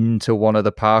into one of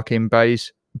the parking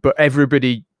bays. But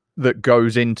everybody that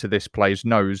goes into this place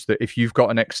knows that if you've got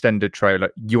an extended trailer,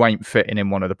 you ain't fitting in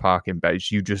one of the parking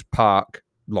bays. You just park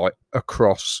like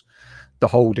across the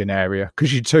holding area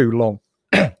because you're too long,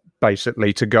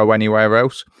 basically, to go anywhere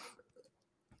else.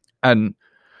 And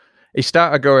he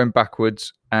started going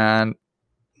backwards and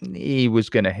he was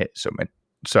going to hit something.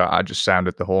 So I just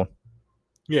sounded the horn.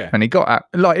 Yeah. And he got out,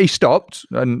 like he stopped.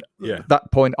 And at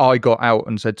that point I got out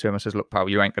and said to him, I says, "Look, pal,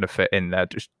 you ain't going to fit in there.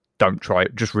 Just don't try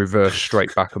it. Just reverse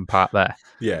straight back and park there."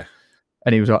 Yeah.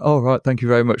 And he was like, "Oh, right, thank you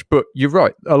very much." But you're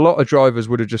right. A lot of drivers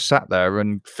would have just sat there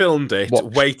and filmed it,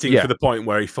 waiting for the point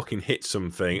where he fucking hit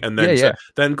something, and then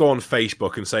then go on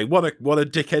Facebook and say, what a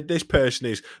dickhead this person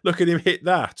is. Look at him hit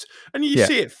that. And you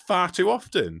see it far too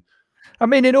often. I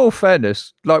mean, in all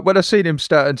fairness, like when I seen him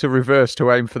starting to reverse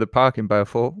to aim for the parking bay, I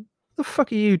thought, what the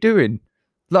fuck are you doing?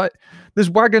 Like, there's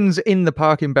wagons in the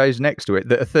parking bays next to it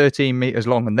that are 13 meters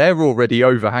long and they're already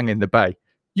overhanging the bay.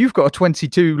 You've got a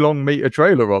 22 long meter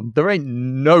trailer on. There ain't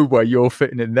no way you're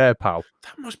fitting in there, pal.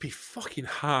 That must be fucking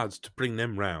hard to bring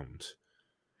them round.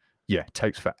 Yeah, it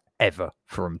takes forever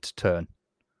for them to turn.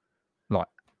 Like,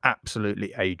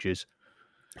 absolutely ages.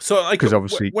 So, like, because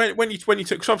obviously, when you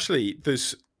took, because obviously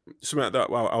there's something that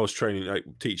I was training, like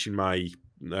teaching my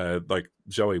like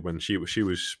Zoe when she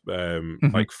was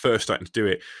like first starting to do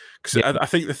it, because I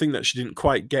think the thing that she didn't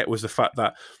quite get was the fact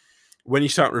that when you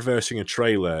start reversing a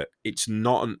trailer, it's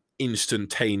not an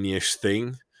instantaneous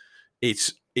thing.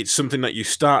 It's something that you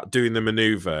start doing the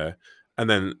maneuver, and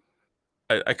then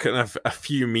a kind of a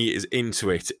few meters into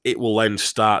it, it will then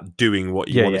start doing what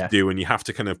you want to do, and you have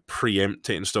to kind of preempt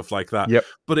it and stuff like that. Yep.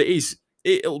 But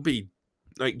it'll be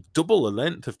like double the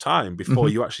length of time before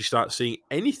you actually start seeing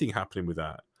anything happening with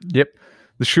that. Yep.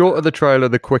 The shorter the trailer,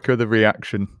 the quicker the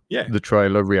reaction. Yeah. The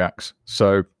trailer reacts.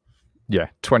 So,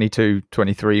 22,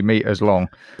 23 meters long.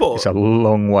 But it's a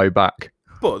long way back.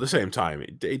 But at the same time,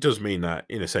 it does mean that,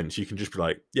 in a sense, you can just be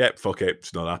like, "Yeah, fuck it,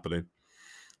 it's not happening."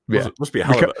 Must be a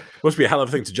hell of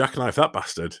a thing to jackknife that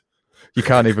bastard. You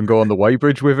can't even go on the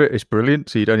weighbridge with it. It's brilliant.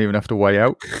 So you don't even have to weigh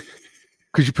out.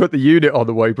 Because you put the unit on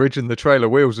the weighbridge and the trailer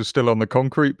wheels are still on the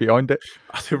concrete behind it.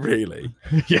 Really?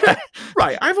 Yeah.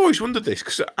 Right. I've always wondered this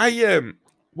because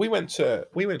we went to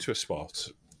a spot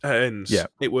and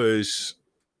it was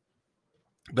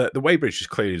the weighbridge is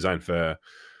clearly designed for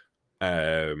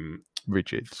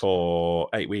rigids for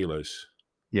 8-wheelers.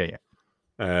 Yeah.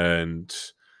 And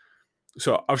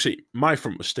so obviously my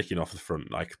front was sticking off the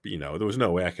front, like, there was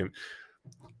no way I can.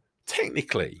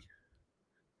 Technically,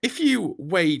 if you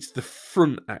weighed the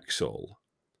front axle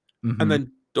and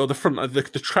then, or the front of the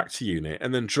tractor unit,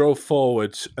 and then drove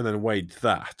forward and then weighed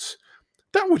that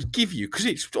would give you, because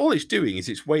it's doing is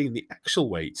it's weighing the axle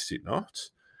weight, is it not?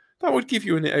 That would give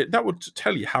you that would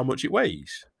tell you how much it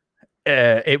weighs.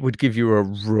 It would give you a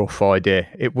rough idea.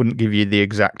 It wouldn't give you the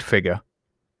exact figure,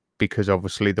 because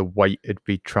obviously the weight would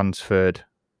be transferred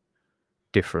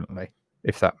differently,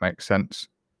 if that makes sense.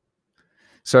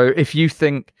 So if you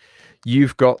think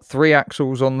you've got 3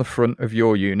 axles on the front of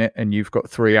your unit and you've got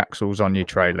 3 axles on your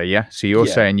trailer, yeah? So you're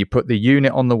saying you put the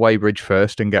unit on the weighbridge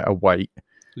first and get a weight,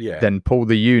 then pull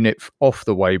the unit off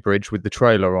the weighbridge with the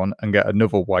trailer on and get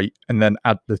another weight, and then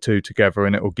add the two together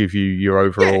and it will give you your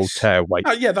overall tear weight.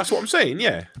 Yeah, that's what I'm saying,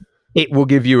 yeah. It will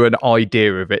give you an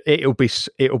idea of it. It'll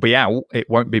be out, it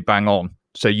won't be bang on.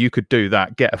 So you could do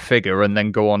that, get a figure, and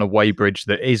then go on a weighbridge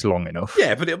that is long enough.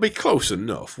 Yeah, but it'll be close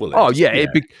enough, will it? Oh yeah,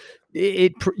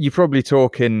 you're probably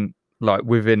talking like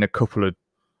within a couple of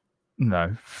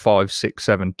 5, 6,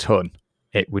 7 ton.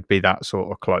 It would be that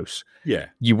sort of close. Yeah,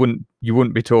 you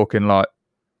wouldn't be talking like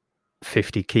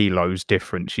 50 kilos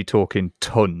difference. You're talking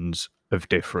tons of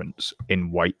difference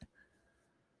in weight.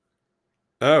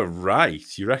 Oh right,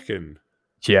 you reckon?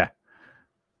 Yeah,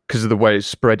 because of the way it's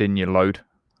spreading your load.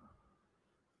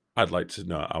 I'd like to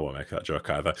know. I won't make that joke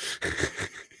either.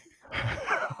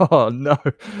 Oh no!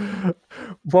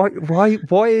 Why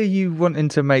are you wanting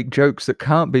to make jokes that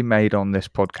can't be made on this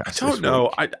podcast? I don't know.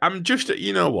 I'm just,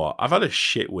 you know what? I've had a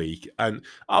shit week, and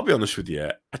I'll be honest with you.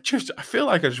 I feel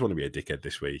like I just want to be a dickhead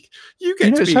this week.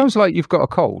 It sounds like you've got a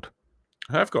cold.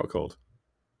 I have got a cold.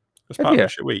 That's part of a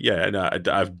shit week. Yeah, no,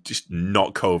 I've just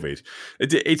not COVID.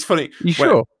 It's funny. You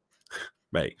sure,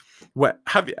 mate?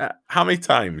 How many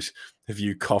times have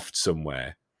you coughed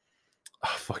somewhere?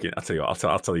 Oh, fucking! I'll tell you what.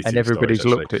 I'll tell you. And everybody's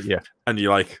looked at you, and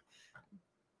you're like.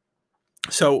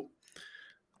 So,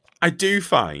 I do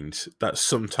find that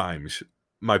sometimes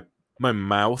my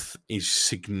mouth is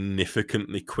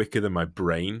significantly quicker than my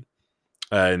brain,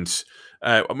 and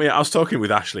I was talking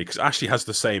with Ashley because Ashley has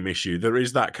the same issue. There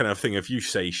is that kind of thing of you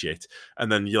say shit,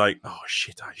 and then you're like, "Oh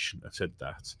shit, I shouldn't have said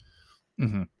that."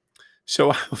 Mm-hmm.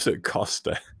 So I was at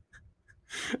Costa,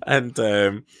 and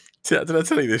did I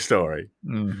tell you this story?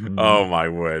 Mm-hmm. Oh my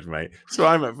word, mate! So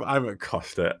I'm at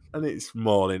Costa, and it's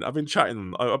morning. I've been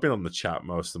chatting. I've been on the chat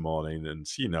most of the morning, and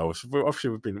obviously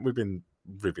we've been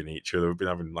ribbing each other. We've been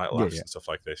having like laughs and stuff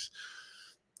like this.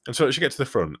 And so she gets to the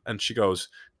front, and she goes,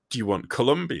 "Do you want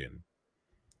Colombian?"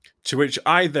 To which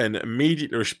I then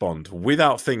immediately respond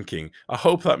without thinking, "I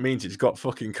hope that means it's got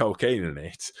fucking cocaine in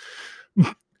it."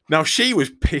 Now she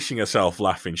was pissing herself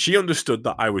laughing. She understood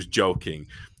that I was joking.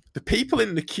 The people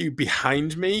in the queue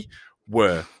behind me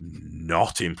were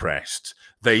not impressed.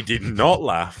 They did not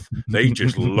laugh. They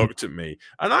just looked at me.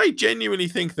 And I genuinely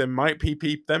think there might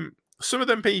be some of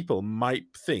them people might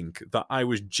think that I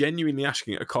was genuinely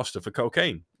asking at Costa for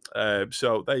cocaine.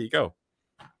 So there you go.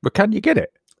 But can you get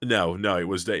it? No, it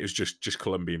was just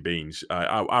Colombian beans.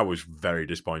 I was very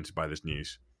disappointed by this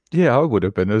news. Yeah, I would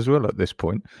have been as well at this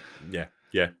point. Yeah.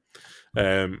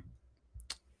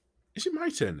 Is it my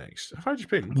turn next? Have I just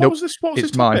been? Nope, What was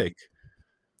this topic?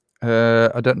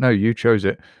 I don't know. You chose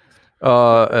it.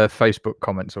 Facebook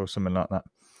comments or something like that.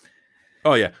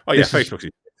 Oh yeah. Facebook.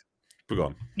 We're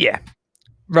gone. Yeah.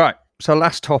 Right. So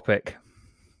last topic.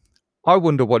 I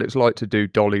wonder what it's like to do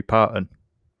Dolly Parton.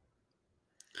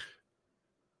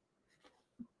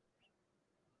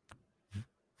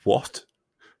 What?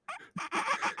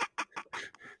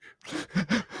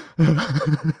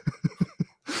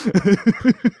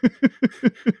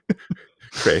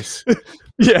 Chris.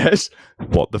 Yes.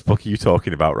 What the fuck are you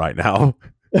talking about right now?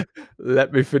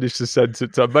 Let me finish the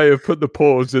sentence. I may have put the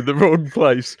pause in the wrong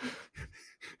place.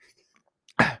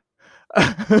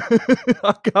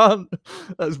 I can't.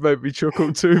 That's made me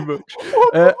chuckle too much.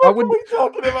 What are we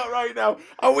talking about right now?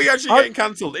 Are we actually getting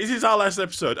cancelled? Is this our last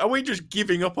episode? Are we just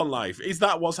giving up on life? Is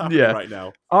that what's happening right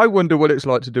now? I wonder what it's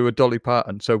like to do a Dolly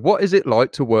Parton. So what is it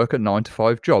like to work a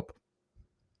 9-to-5 job?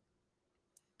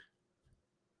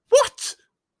 What?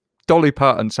 Dolly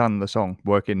Parton sang the song,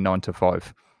 working 9 to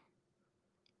 5.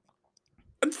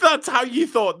 And that's how you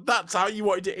thought. That's how you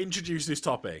wanted to introduce this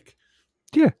topic.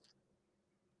 Yeah.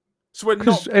 So we're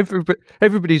not.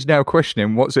 Everybody's now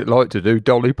questioning what's it like to do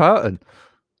Dolly Parton.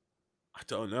 I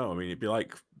don't know. I mean, it'd be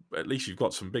like, at least you've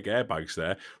got some big airbags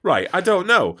there, right? I don't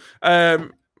know.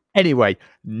 Anyway,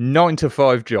 9 to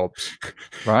 5 jobs,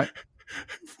 right?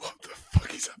 What the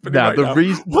fuck is happening Now, right the now?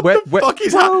 reason What the fuck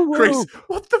is happening, Chris?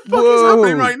 What the fuck is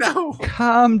happening right now?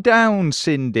 Calm down,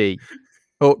 Cindy.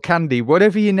 Or Candy,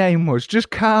 whatever your name was.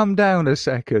 Just calm down a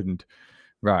second.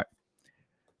 Right.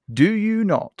 Do you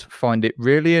not find it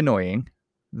really annoying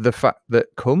the fact that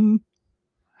come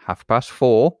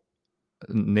 4:30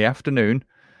 in the afternoon,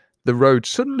 the road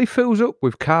suddenly fills up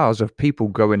with cars of people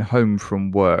going home from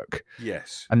work?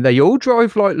 Yes. And they all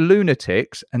drive like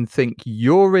lunatics and think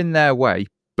you're in their way,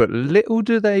 but little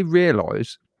do they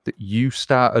realise that you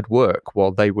started work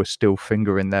while they were still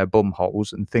fingering their bum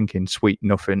holes and thinking sweet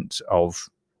nothings of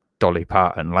Dolly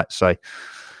Parton, let's say.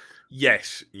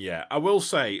 Yes, yeah. I will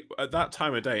say at that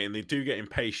time of day, and they do get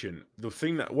impatient.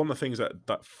 One of the things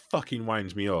that fucking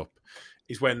winds me up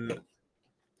is when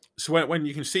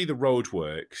you can see the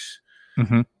roadworks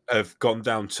have gone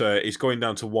down to going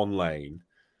down to one lane.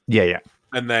 Yeah.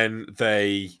 And then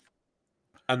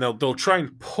they'll try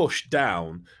and push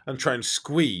down and try and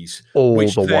squeeze all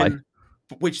the way,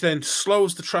 which then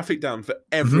slows the traffic down for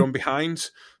everyone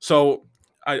behind. So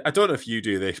I don't know if you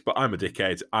do this, but I'm a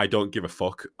dickhead. I don't give a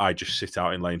fuck. I just sit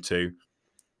out in lane 2.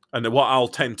 And what I'll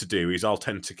tend to do is I'll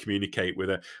tend to communicate with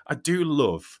her. I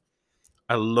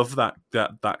love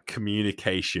that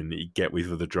communication that you get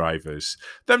with other drivers.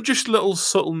 Them just little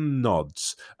subtle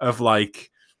nods of like,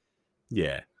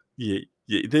 yeah, you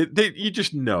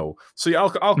just know. So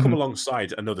I'll come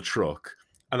alongside another truck,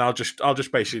 and I'll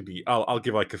just basically I'll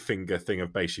give like a finger thing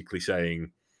of basically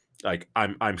saying, like,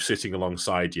 I'm sitting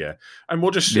alongside you, and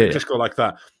we'll just go like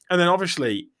that. And then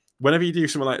obviously, whenever you do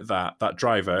something like that, that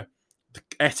driver, the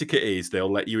etiquette is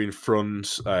they'll let you in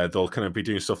front. They'll kind of be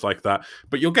doing stuff like that.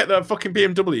 But you'll get that fucking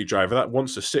BMW driver that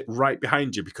wants to sit right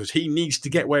behind you because he needs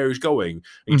to get where he's going.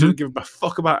 And he doesn't give a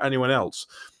fuck about anyone else.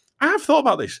 I have thought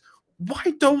about this. Why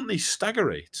don't they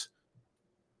stagger it?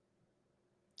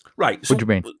 Right. So, what do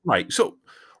you mean? Right. So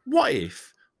what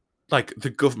if, like,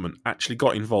 the government actually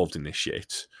got involved in this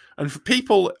shit? And for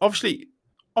people, obviously,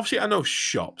 I know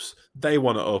shops, they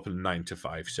want to open 9 to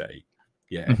 5, say.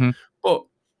 Yeah. But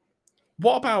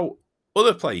what about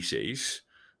other places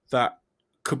that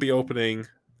could be opening,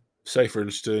 say, for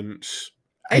instance,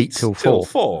 8 till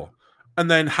 4,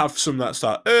 and then have some that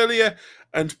start earlier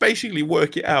and basically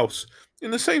work it out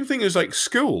in the same thing as like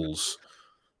schools?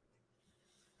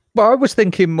 Well, I was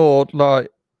thinking more like,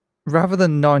 rather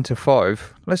than 9 to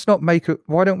 5, let's not make it.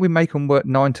 Why don't we make them work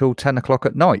 9 till 10 o'clock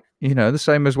at night? You know, the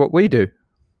same as what we do.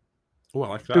 Oh, I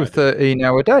like that. Do a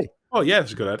 13-hour day. Oh, yeah,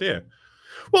 that's a good idea.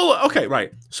 Well, okay,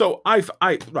 right. So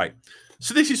right.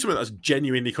 So this is something that's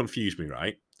genuinely confused me,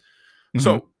 right?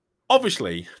 So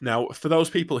obviously, now for those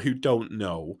people who don't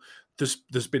know,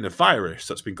 there's been a virus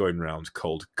that's been going around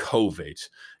called COVID.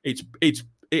 It's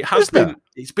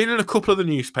been in a couple of the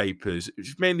newspapers.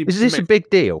 It's mainly. Is this a big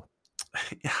deal?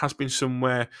 It has been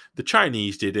somewhere. The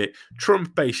Chinese did it.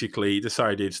 Trump basically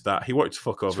decided that he wanted to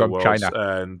fuck over the world. China.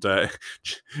 And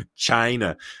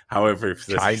China. However, if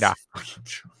China.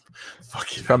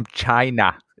 Fucking from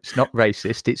China. It's not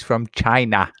racist. It's from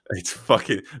China. It's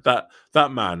fucking that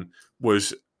man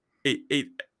was it.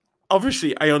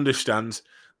 Obviously, I understand.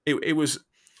 It was.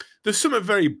 There's something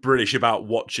very British about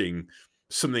watching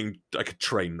something like a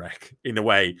train wreck in a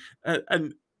way,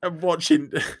 and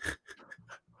watching.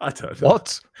 I don't know.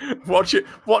 What?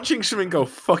 Watching something go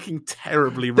fucking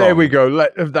terribly wrong. There we go.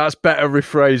 That's better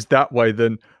rephrased that way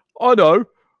than, I know,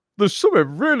 there's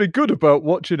something really good about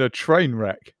watching a train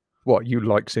wreck. What, you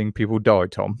like seeing people die,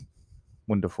 Tom?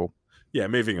 Wonderful. Yeah,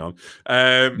 moving on.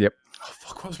 Yep. Oh,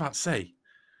 fuck, what was I about to say?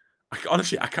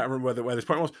 Honestly, I can't remember where this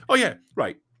point was. Oh, yeah,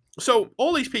 right. So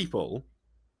all these people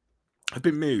have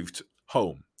been moved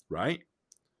home, right?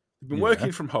 They've been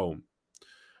working from home.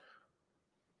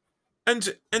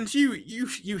 And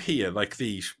you hear like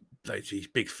these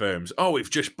big firms. Oh, we've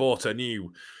just bought a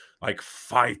new like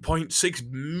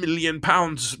 £5.6 million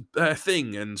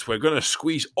thing, and we're going to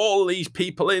squeeze all these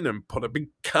people in and put a big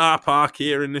car park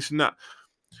here and this and that.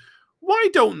 Why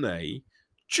don't they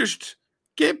just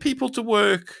get people to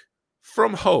work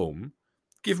from home,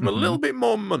 give them a little bit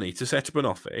more money to set up an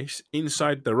office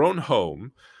inside their own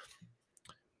home?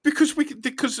 Because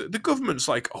the government's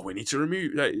like, oh, we need to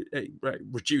remove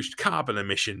reduced carbon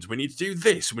emissions. We need to do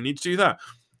this. We need to do that.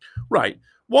 Right.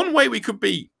 One way we could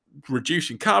be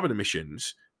reducing carbon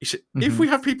emissions is if we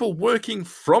have people working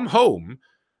from home,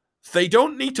 they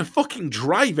don't need to fucking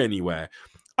drive anywhere.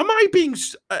 Am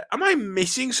I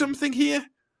missing something here?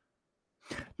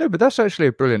 No, but that's actually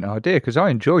a brilliant idea because I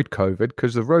enjoyed COVID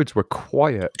because the roads were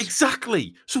quiet.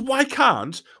 Exactly. So why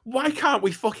can't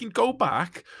we fucking go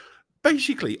back?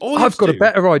 Basically, all I've got a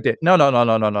better idea. No.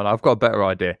 I've got a better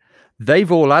idea.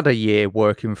 They've all had a year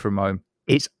working from home.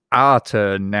 It's our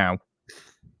turn now.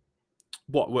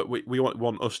 What we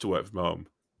want us to work from home?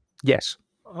 Yes.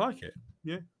 I like it.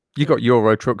 Yeah. You got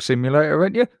Euro Truck Simulator,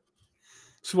 haven't you?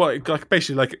 So what? Like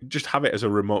basically, like just have it as a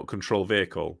remote control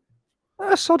vehicle.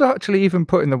 Sod actually even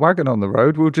putting the wagon on the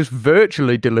road. We'll just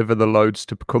virtually deliver the loads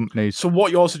to companies. So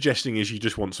what you're suggesting is you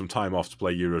just want some time off to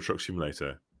play Euro Truck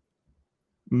Simulator?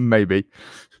 Maybe.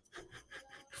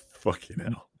 Fucking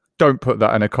hell. Don't put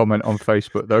that in a comment on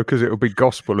Facebook though, because it'll be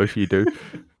gospel if you do.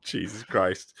 Jesus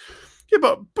Christ.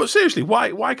 Yeah, but seriously,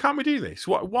 why can't we do this?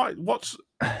 What's?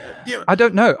 Yeah. I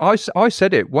don't know. I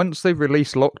said it once they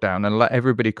released lockdown and let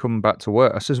everybody come back to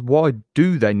work. I says, why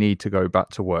do they need to go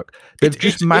back to work? They've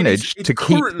just managed to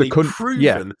keep the country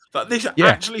proven that this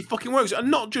actually fucking works,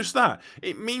 and not just that.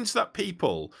 It means that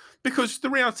people, because the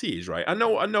reality is, right? I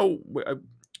know.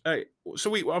 So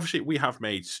we have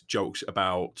made jokes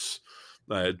about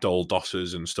dull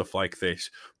dossers and stuff like this,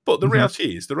 but the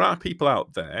reality is there are people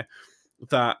out there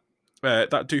that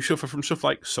do suffer from stuff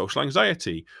like social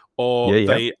anxiety, or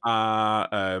they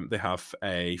have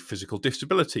a physical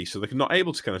disability, so they're not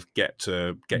able to kind of get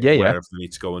wherever they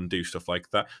need to go and do stuff like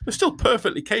that. They're still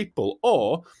perfectly capable.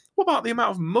 Or what about the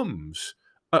amount of mums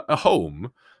at a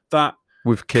home that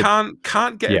with kids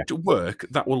can't get to work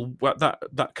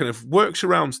that kind of works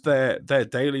around their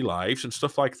daily lives and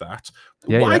stuff like that?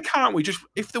 Why can't we just,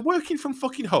 if they're working from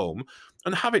fucking home,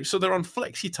 and have it so they're on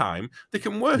flexi time, they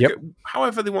can work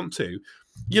however they want to?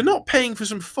 You're not paying for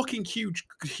some fucking huge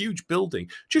building.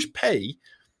 Just pay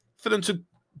for them to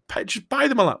just buy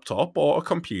them a laptop or a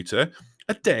computer,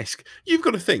 a desk. You've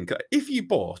got to think, if you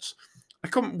bought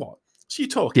what? So you're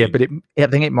talking... Yeah, but I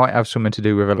think it might have something to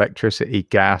do with electricity,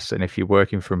 gas, and if you're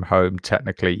working from home,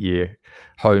 technically your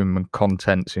home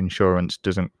contents insurance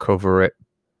doesn't cover it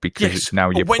because it's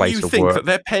now your place of work. When you think that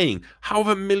they're paying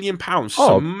however £1 million for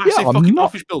some massive fucking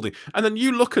office building, and then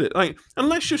you look at it like, and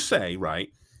let's just say, right,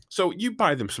 so you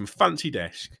buy them some fancy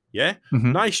desk,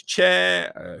 nice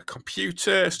chair,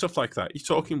 computer, stuff like that. You're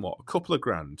talking what, a couple of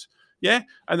grand, and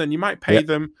then you might pay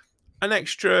them an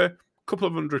extra couple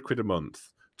of £100 a month.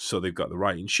 So they've got the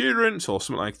right insurance or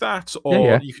something like that.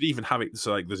 Or you could even have it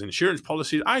so like there's insurance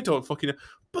policies. I don't fucking know.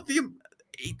 But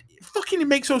it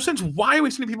makes no sense. Why are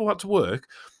we sending people out to work?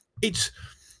 It's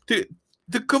the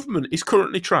government is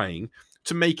currently trying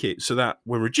to make it so that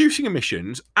we're reducing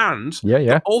emissions, and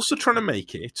they're also trying to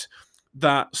make it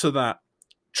so that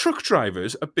truck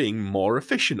drivers are being more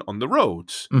efficient on the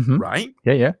roads, right?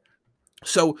 Yeah.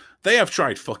 So they have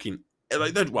tried fucking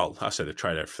I said they've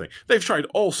tried everything. They've tried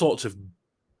all sorts of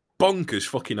bonkers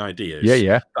fucking ideas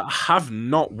that have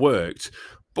not worked.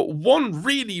 But one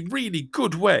really, really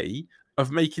good way of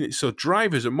making it so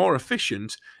drivers are more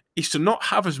efficient is to not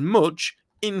have as much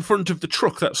in front of the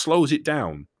truck that slows it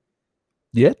down.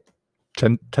 Yeah,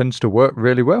 tends to work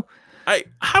really well.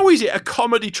 How is it a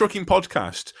comedy trucking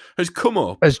podcast has come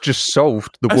up? Has just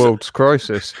solved the world's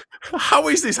crisis. How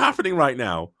is this happening right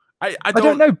now? I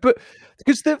don't know, but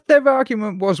because their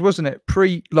argument wasn't it,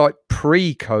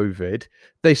 pre-COVID,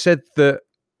 they said that,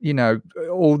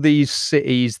 all these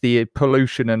cities, the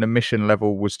pollution and emission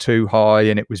level was too high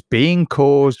and it was being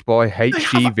caused by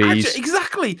HGVs.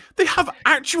 Exactly. They have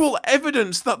actual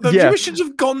evidence that the emissions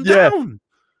have gone down.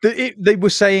 They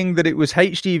were saying that it was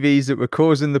HGVs that were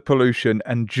causing the pollution,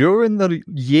 and during the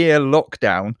year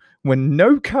lockdown, when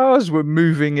no cars were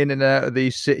moving in and out of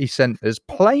these city centres,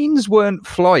 planes weren't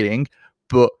flying,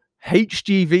 but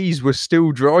HGVs were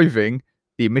still driving,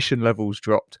 the emission levels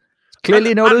dropped.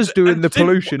 Clearly not us doing the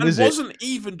pollution, is it? It wasn't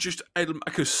even just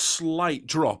like a slight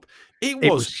drop. It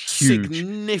was huge.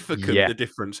 Significant, the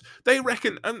difference. They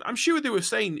reckon, and I'm sure they were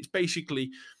saying it's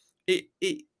basically,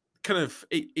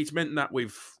 it's meant that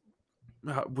we've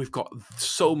got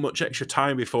so much extra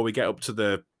time before we get up to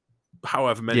the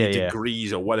however many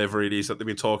degrees or whatever it is that they've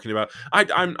been talking about.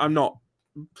 I'm not,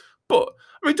 but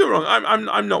I mean, don't get me wrong.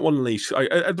 I'm not one of these.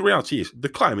 The reality is the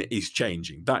climate is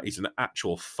changing. That is an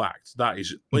actual fact. That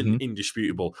is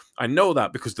indisputable. I know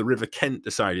that because the River Kent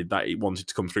decided that it wanted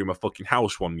to come through my fucking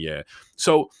house one year.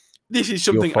 So this is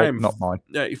something Your fault, not mine.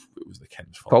 If it was the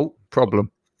Kent's fault.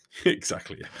 Problem.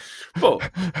 Exactly. Yeah.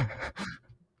 But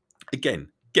again,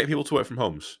 get people to work from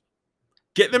homes.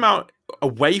 Get them out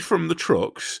away from the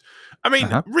trucks. I mean,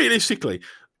 realistically,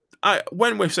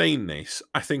 when we're saying this,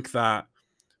 I think that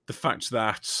the fact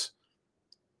that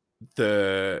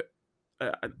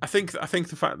I think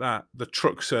the fact that the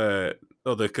trucks are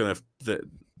the kind of the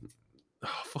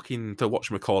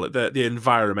whatchamacallit, the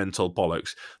environmental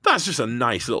bollocks, that's just a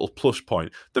nice little plus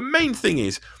point. The main thing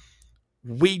is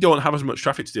we don't have as much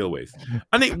traffic to deal with,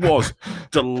 and it was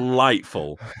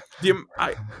delightful.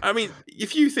 I mean,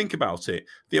 if you think about it,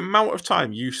 the amount of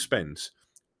time you spent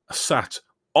sat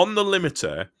on the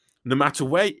limiter, no matter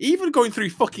where, even going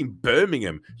through fucking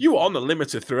Birmingham, you were on the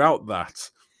limiter throughout that.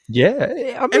 Yeah,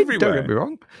 I mean, Everywhere. Don't get me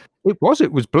wrong. It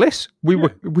was bliss.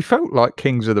 We felt like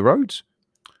kings of the roads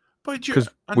because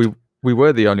we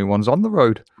were the only ones on the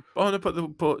road. Oh no,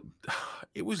 but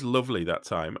it was lovely that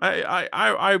time. I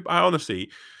honestly,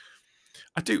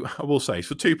 I will say,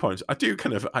 for 2 points, I do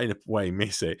kind of in a way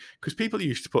miss it because people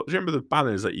used to put. Do you remember the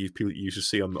banners that people used to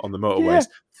see on the motorways?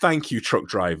 Yeah. Thank you, truck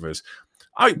drivers.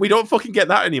 We don't fucking get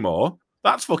that anymore.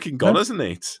 That's fucking gone, isn't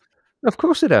it? Of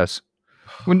course it has.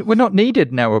 We're not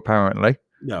needed now, apparently.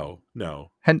 No.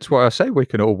 Hence why I say we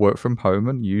can all work from home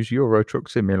and use Euro Truck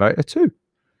Simulator too.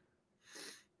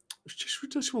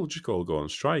 We'll just all go on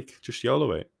strike. Just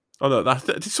YOLO it. Oh no,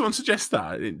 did someone suggest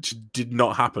that? It did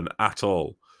not happen at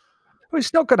all. Well,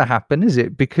 it's not going to happen, is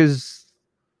it? Because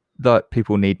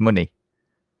people need money,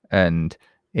 and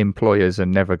employers are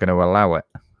never going to allow it.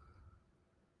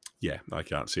 Yeah, I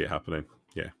can't see it happening.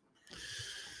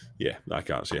 Yeah, I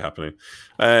can't see it happening.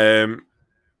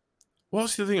 What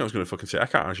was the other thing I was going to fucking say? I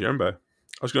can't actually remember.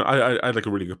 I had like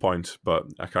a really good point, but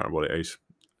I can't remember what it is.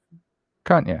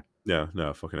 Can't you?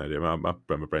 No, fucking idea. My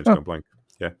brain's gone blank.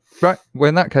 Yeah. Right. Well,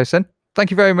 in that case, then,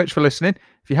 thank you very much for listening.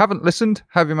 If you haven't listened,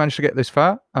 have you managed to get this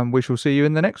far? And we shall see you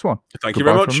in the next one. Thank you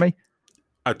very much. From me.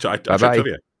 I tripped over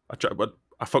you.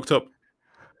 I fucked up.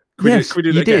 Can we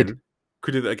do that again?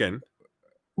 Could we do that again?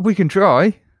 We can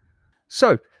try.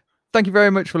 So, thank you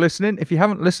very much for listening. If you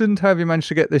haven't listened, have you managed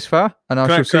to get this far? And I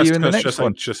shall see you in the next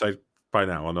one. Just say bye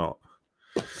now or not?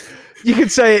 You can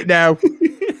say it now.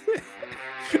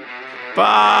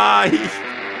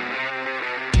 Bye.